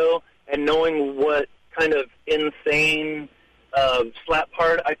radio, and knowing what kind of insane slap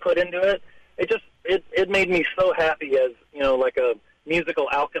part I put into it, it made me so happy as, you know, like a musical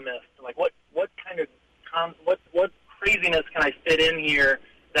alchemist. Like what kind of what craziness can I fit in here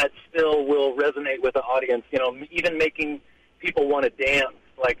that still will resonate with the audience? You know, even making people want to dance.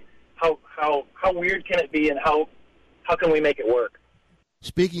 Like how weird can it be, and how can we make it work?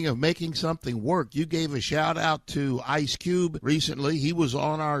 Speaking of making something work, you gave a shout-out to Ice Cube recently. He was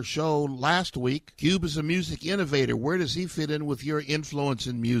on our show last week. Cube is a music innovator. Where does he fit in with your influence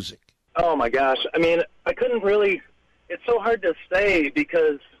in music? Oh, my gosh. I mean, I couldn't really – it's so hard to say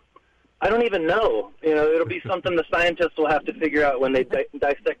because I don't even know. You know, it'll be something the scientists will have to figure out when they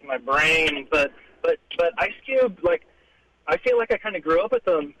dissect my brain. But Ice Cube, like, I feel like I kind of grew up with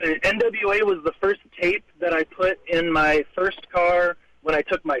them. NWA was the first tape that I put in my first car when I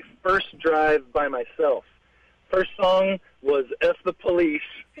took my first drive by myself. First song was F the Police,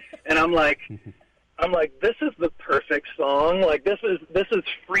 and I'm like, this is the perfect song. Like, this is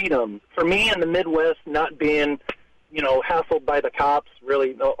freedom. For me in the Midwest, not being, you know, hassled by the cops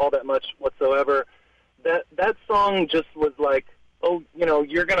really all that much whatsoever, that song just was like, oh, you know,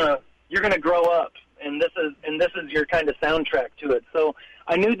 you're gonna grow up, and this is your kind of soundtrack to it. So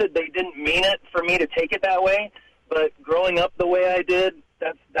I knew that they didn't mean it for me to take it that way. But growing up the way I did,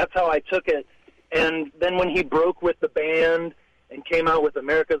 that's how I took it. And then when he broke with the band and came out with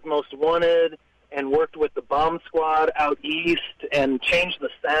America's Most Wanted and worked with the Bomb Squad out east and changed the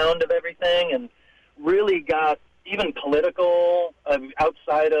sound of everything and really got even political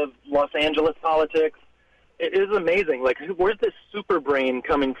outside of Los Angeles politics, it is amazing. Like, where's this super brain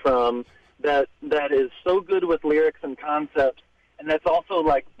coming from that is so good with lyrics and concepts and that's also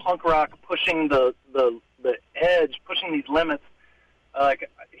like punk rock pushing the edge, pushing these limits. Like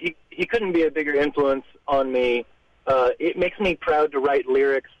he couldn't be a bigger influence on me. It makes me proud to write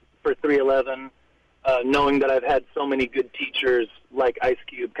lyrics for 311, knowing that I've had so many good teachers like Ice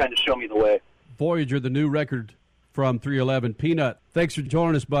Cube kind of show me the way. Voyager, the new record from 311. Peanut, thanks for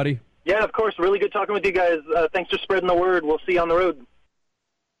joining us, buddy. Yeah, of course. Really good talking with you guys. Thanks for spreading the word. We'll see you on the road.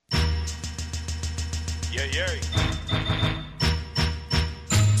 Yeah.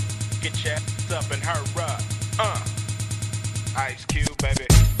 Get your ass up and hurry up. Ice Cube, baby.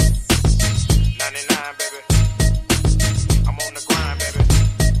 99, baby. I'm on the grind, baby.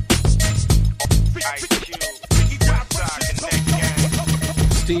 Ice Cube.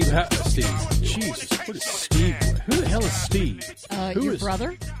 Steve. Jesus, what is Steve? Who the hell is Steve? Your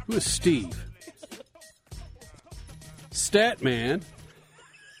brother? Who is Steve? Statman.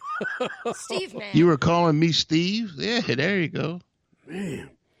 Steve, man. You were calling me Steve? Yeah, there you go. Man.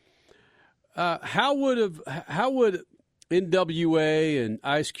 How would NWA and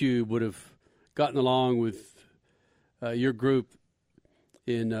Ice Cube would have gotten along with your group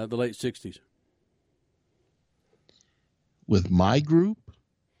in the late 60s? With my group?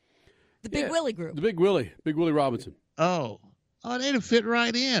 The Big Willie group. The Big Willie Robinson. Oh, they'd have fit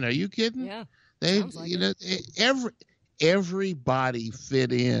right in. Are you kidding? Yeah. Sounds like everybody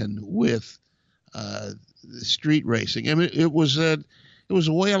fit in with street racing. I mean, it was a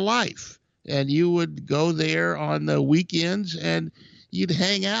way of life, and you would go there on the weekends, and you'd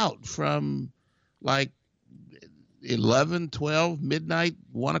hang out from like 11, 12, midnight,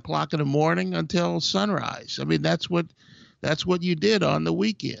 1 o'clock in the morning until sunrise. I mean, that's what you did on the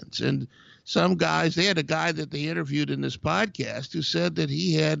weekends. And some guys, they had a guy that they interviewed in this podcast who said that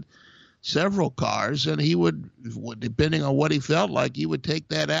he had several cars, and he would, depending on what he felt like, he would take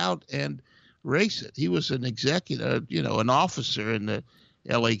that out and race it. He was an executive, an officer in the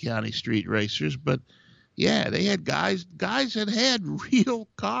L.A. County Street Racers. But, yeah, they had guys that had real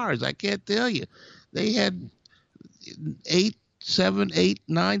cars. I can't tell you. They had 8, 7, 8,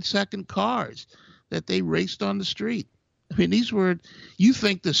 9 second cars that they raced on the street. I mean, you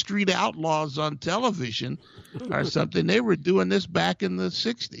think the Street Outlaws on television or something. They were doing this back in the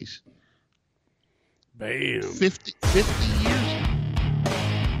 60s. Bam. 50 years.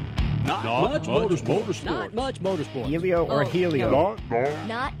 Not much motorsport. Not much motorsport. Helio or Helio?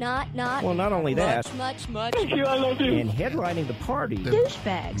 Not. Well, not only that. Much. Thank you, I love you. And headlining the party.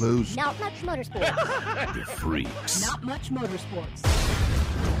 Douchebags. Lose. Not much motorsports. The Freaks. Not much motorsports.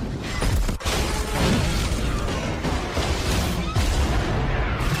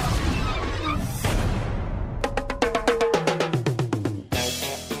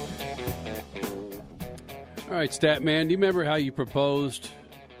 All right, Statman, do you remember how you proposed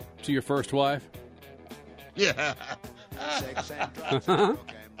to your first wife? Yeah.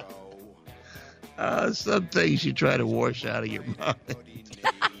 Some things you try to wash out of your mind.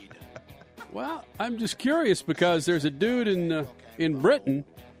 Well, I'm just curious because there's a dude in Britain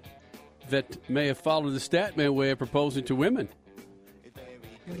that may have followed the Statman way of proposing to women.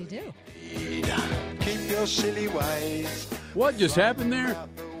 What do you do? Keep your silly ways. What just happened there?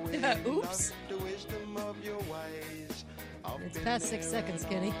 Oops. It's past 6 seconds,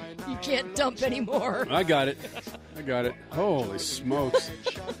 Kenny. You can't dump anymore. I got it. Holy smokes.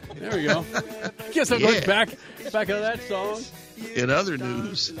 There we go. Guess I'm going back out of that song. In other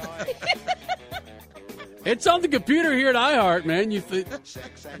news. It's on the computer here at iHeart, man.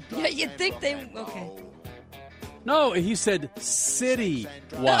 Yeah, you'd think they... Okay. No, he said city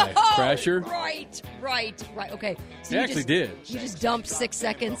wife, Crasher. Right. Okay. So He actually did. You just dumped 6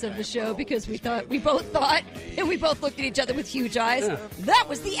 seconds of the show because we both thought, and we both looked at each other with huge eyes. Yeah. That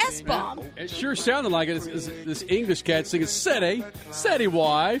was the S-bomb. It sure sounded like it. It's this English cat singing city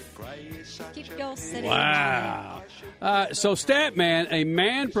wife. Keep going, city. Wow. So, Statman, a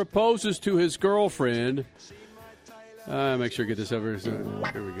man proposes to his girlfriend. Make sure I get this over.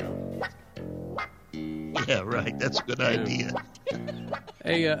 Here we go. Yeah, right. That's a good idea.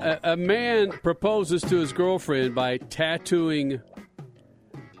 A man proposes to his girlfriend by tattooing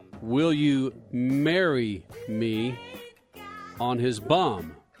 "Will you marry me?" on his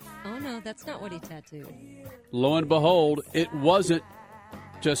bum. Oh, no, that's not what he tattooed. Lo and behold, it wasn't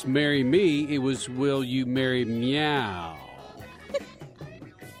just "marry me," it was "Will you marry meow?"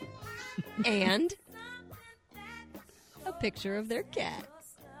 And a picture of their cat.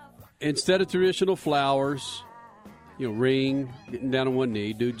 Instead of traditional flowers, ring, getting down on one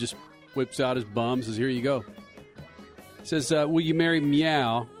knee, dude just whips out his bum, says, "Here you go." Says, "Will you marry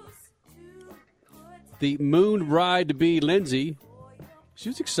meow?" The moon bride to be, Lindsay, she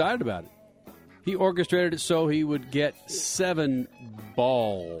was excited about it. He orchestrated it so he would get 7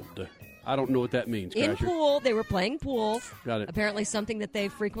 bald. I don't know what that means, In Crasher. pool, they were playing pool. Got it. Apparently something that they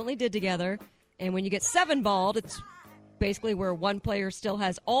frequently did together. And when you get 7 balled, it's basically where one player still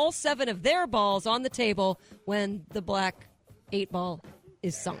has all 7 of their balls on the table when the black 8 ball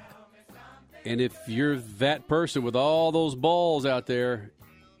is sunk. And if you're that person with all those balls out there,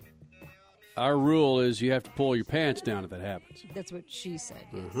 our rule is you have to pull your pants down if that happens. That's what she said.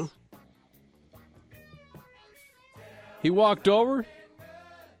 Uh-huh. He walked over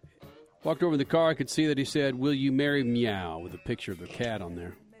in the car. I could see that he said, "Will you marry Meow?" with a picture of the cat on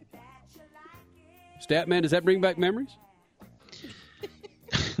there. Statman, does that bring back memories?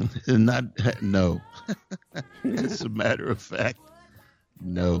 No. As a matter of fact,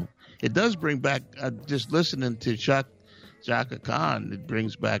 no. It does bring back, just listening to Chaka Khan, it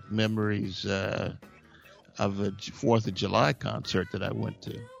brings back memories of a 4th of July concert that I went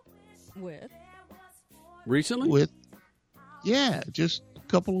to. With? Recently? Yeah, just a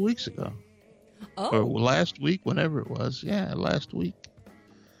couple of weeks ago. Oh. Or last week, whenever it was. Yeah, last week.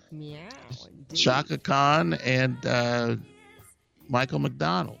 Meow. Chaka Khan and Michael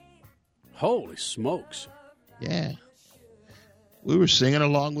McDonald. Holy smokes. Yeah. We were singing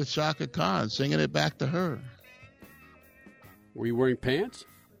along with Chaka Khan, singing it back to her. Were you wearing pants?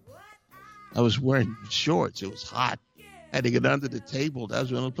 I was wearing shorts. It was hot. I had to get under the table. That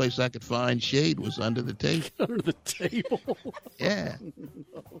was the only place I could find shade was under the table. Under the table? Yeah.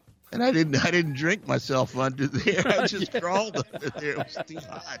 And I didn't drink myself under there. I just crawled under there. It was too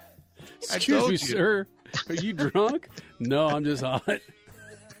hot. Excuse me, sir. Are you drunk? No, I'm just hot.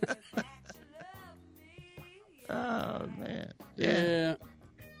 Oh, man. Yeah.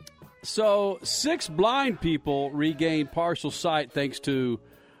 So, 6 blind people regained partial sight thanks to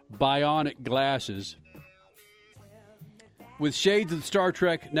bionic glasses. With shades of Star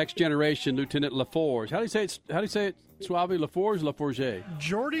Trek Next Generation, Lieutenant LaForge. How do you say it? Suave? LaForge? LaForge?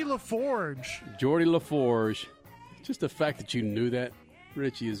 Geordie LaForge. Geordie LaForge. Just the fact that you knew that,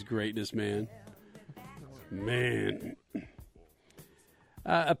 Richie, is greatness, man. Man.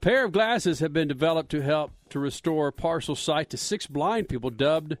 A pair of glasses have been developed to help to restore partial sight to 6 blind people,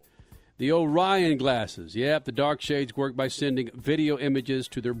 dubbed the Orion glasses. Yep, the dark shades work by sending video images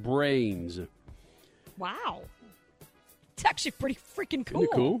to their brains. Wow. It's actually pretty freaking cool.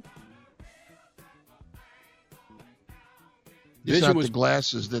 Isn't it cool? These aren't the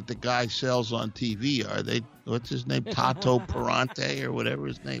glasses that the guy sells on TV, are they? What's his name? Tato Perante or whatever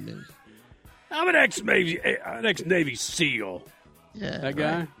his name is. I'm an ex-Navy SEAL. Yeah, that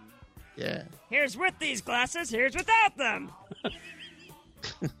guy? Right. Yeah. Here's with these glasses, here's without them.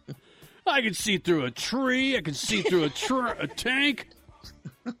 I can see through a tree. I can see through a tank.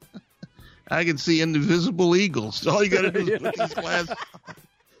 I can see invisible eagles. All you got to do is put these glasses on.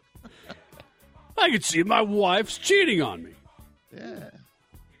 I can see my wife's cheating on me. Yeah.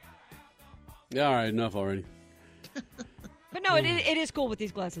 All right, enough already. But no, it is cool what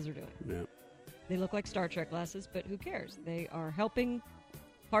these glasses are doing. Yeah. They look like Star Trek glasses, but who cares? They are helping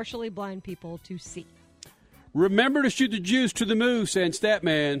partially blind people to see. Remember to shoot the juice to the moose and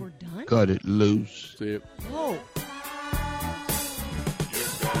Statman. We're done? Cut it loose. See it. Oh.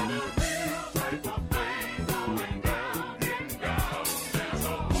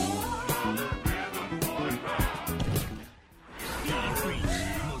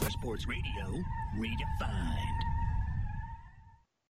 Motorsports Radio redefined.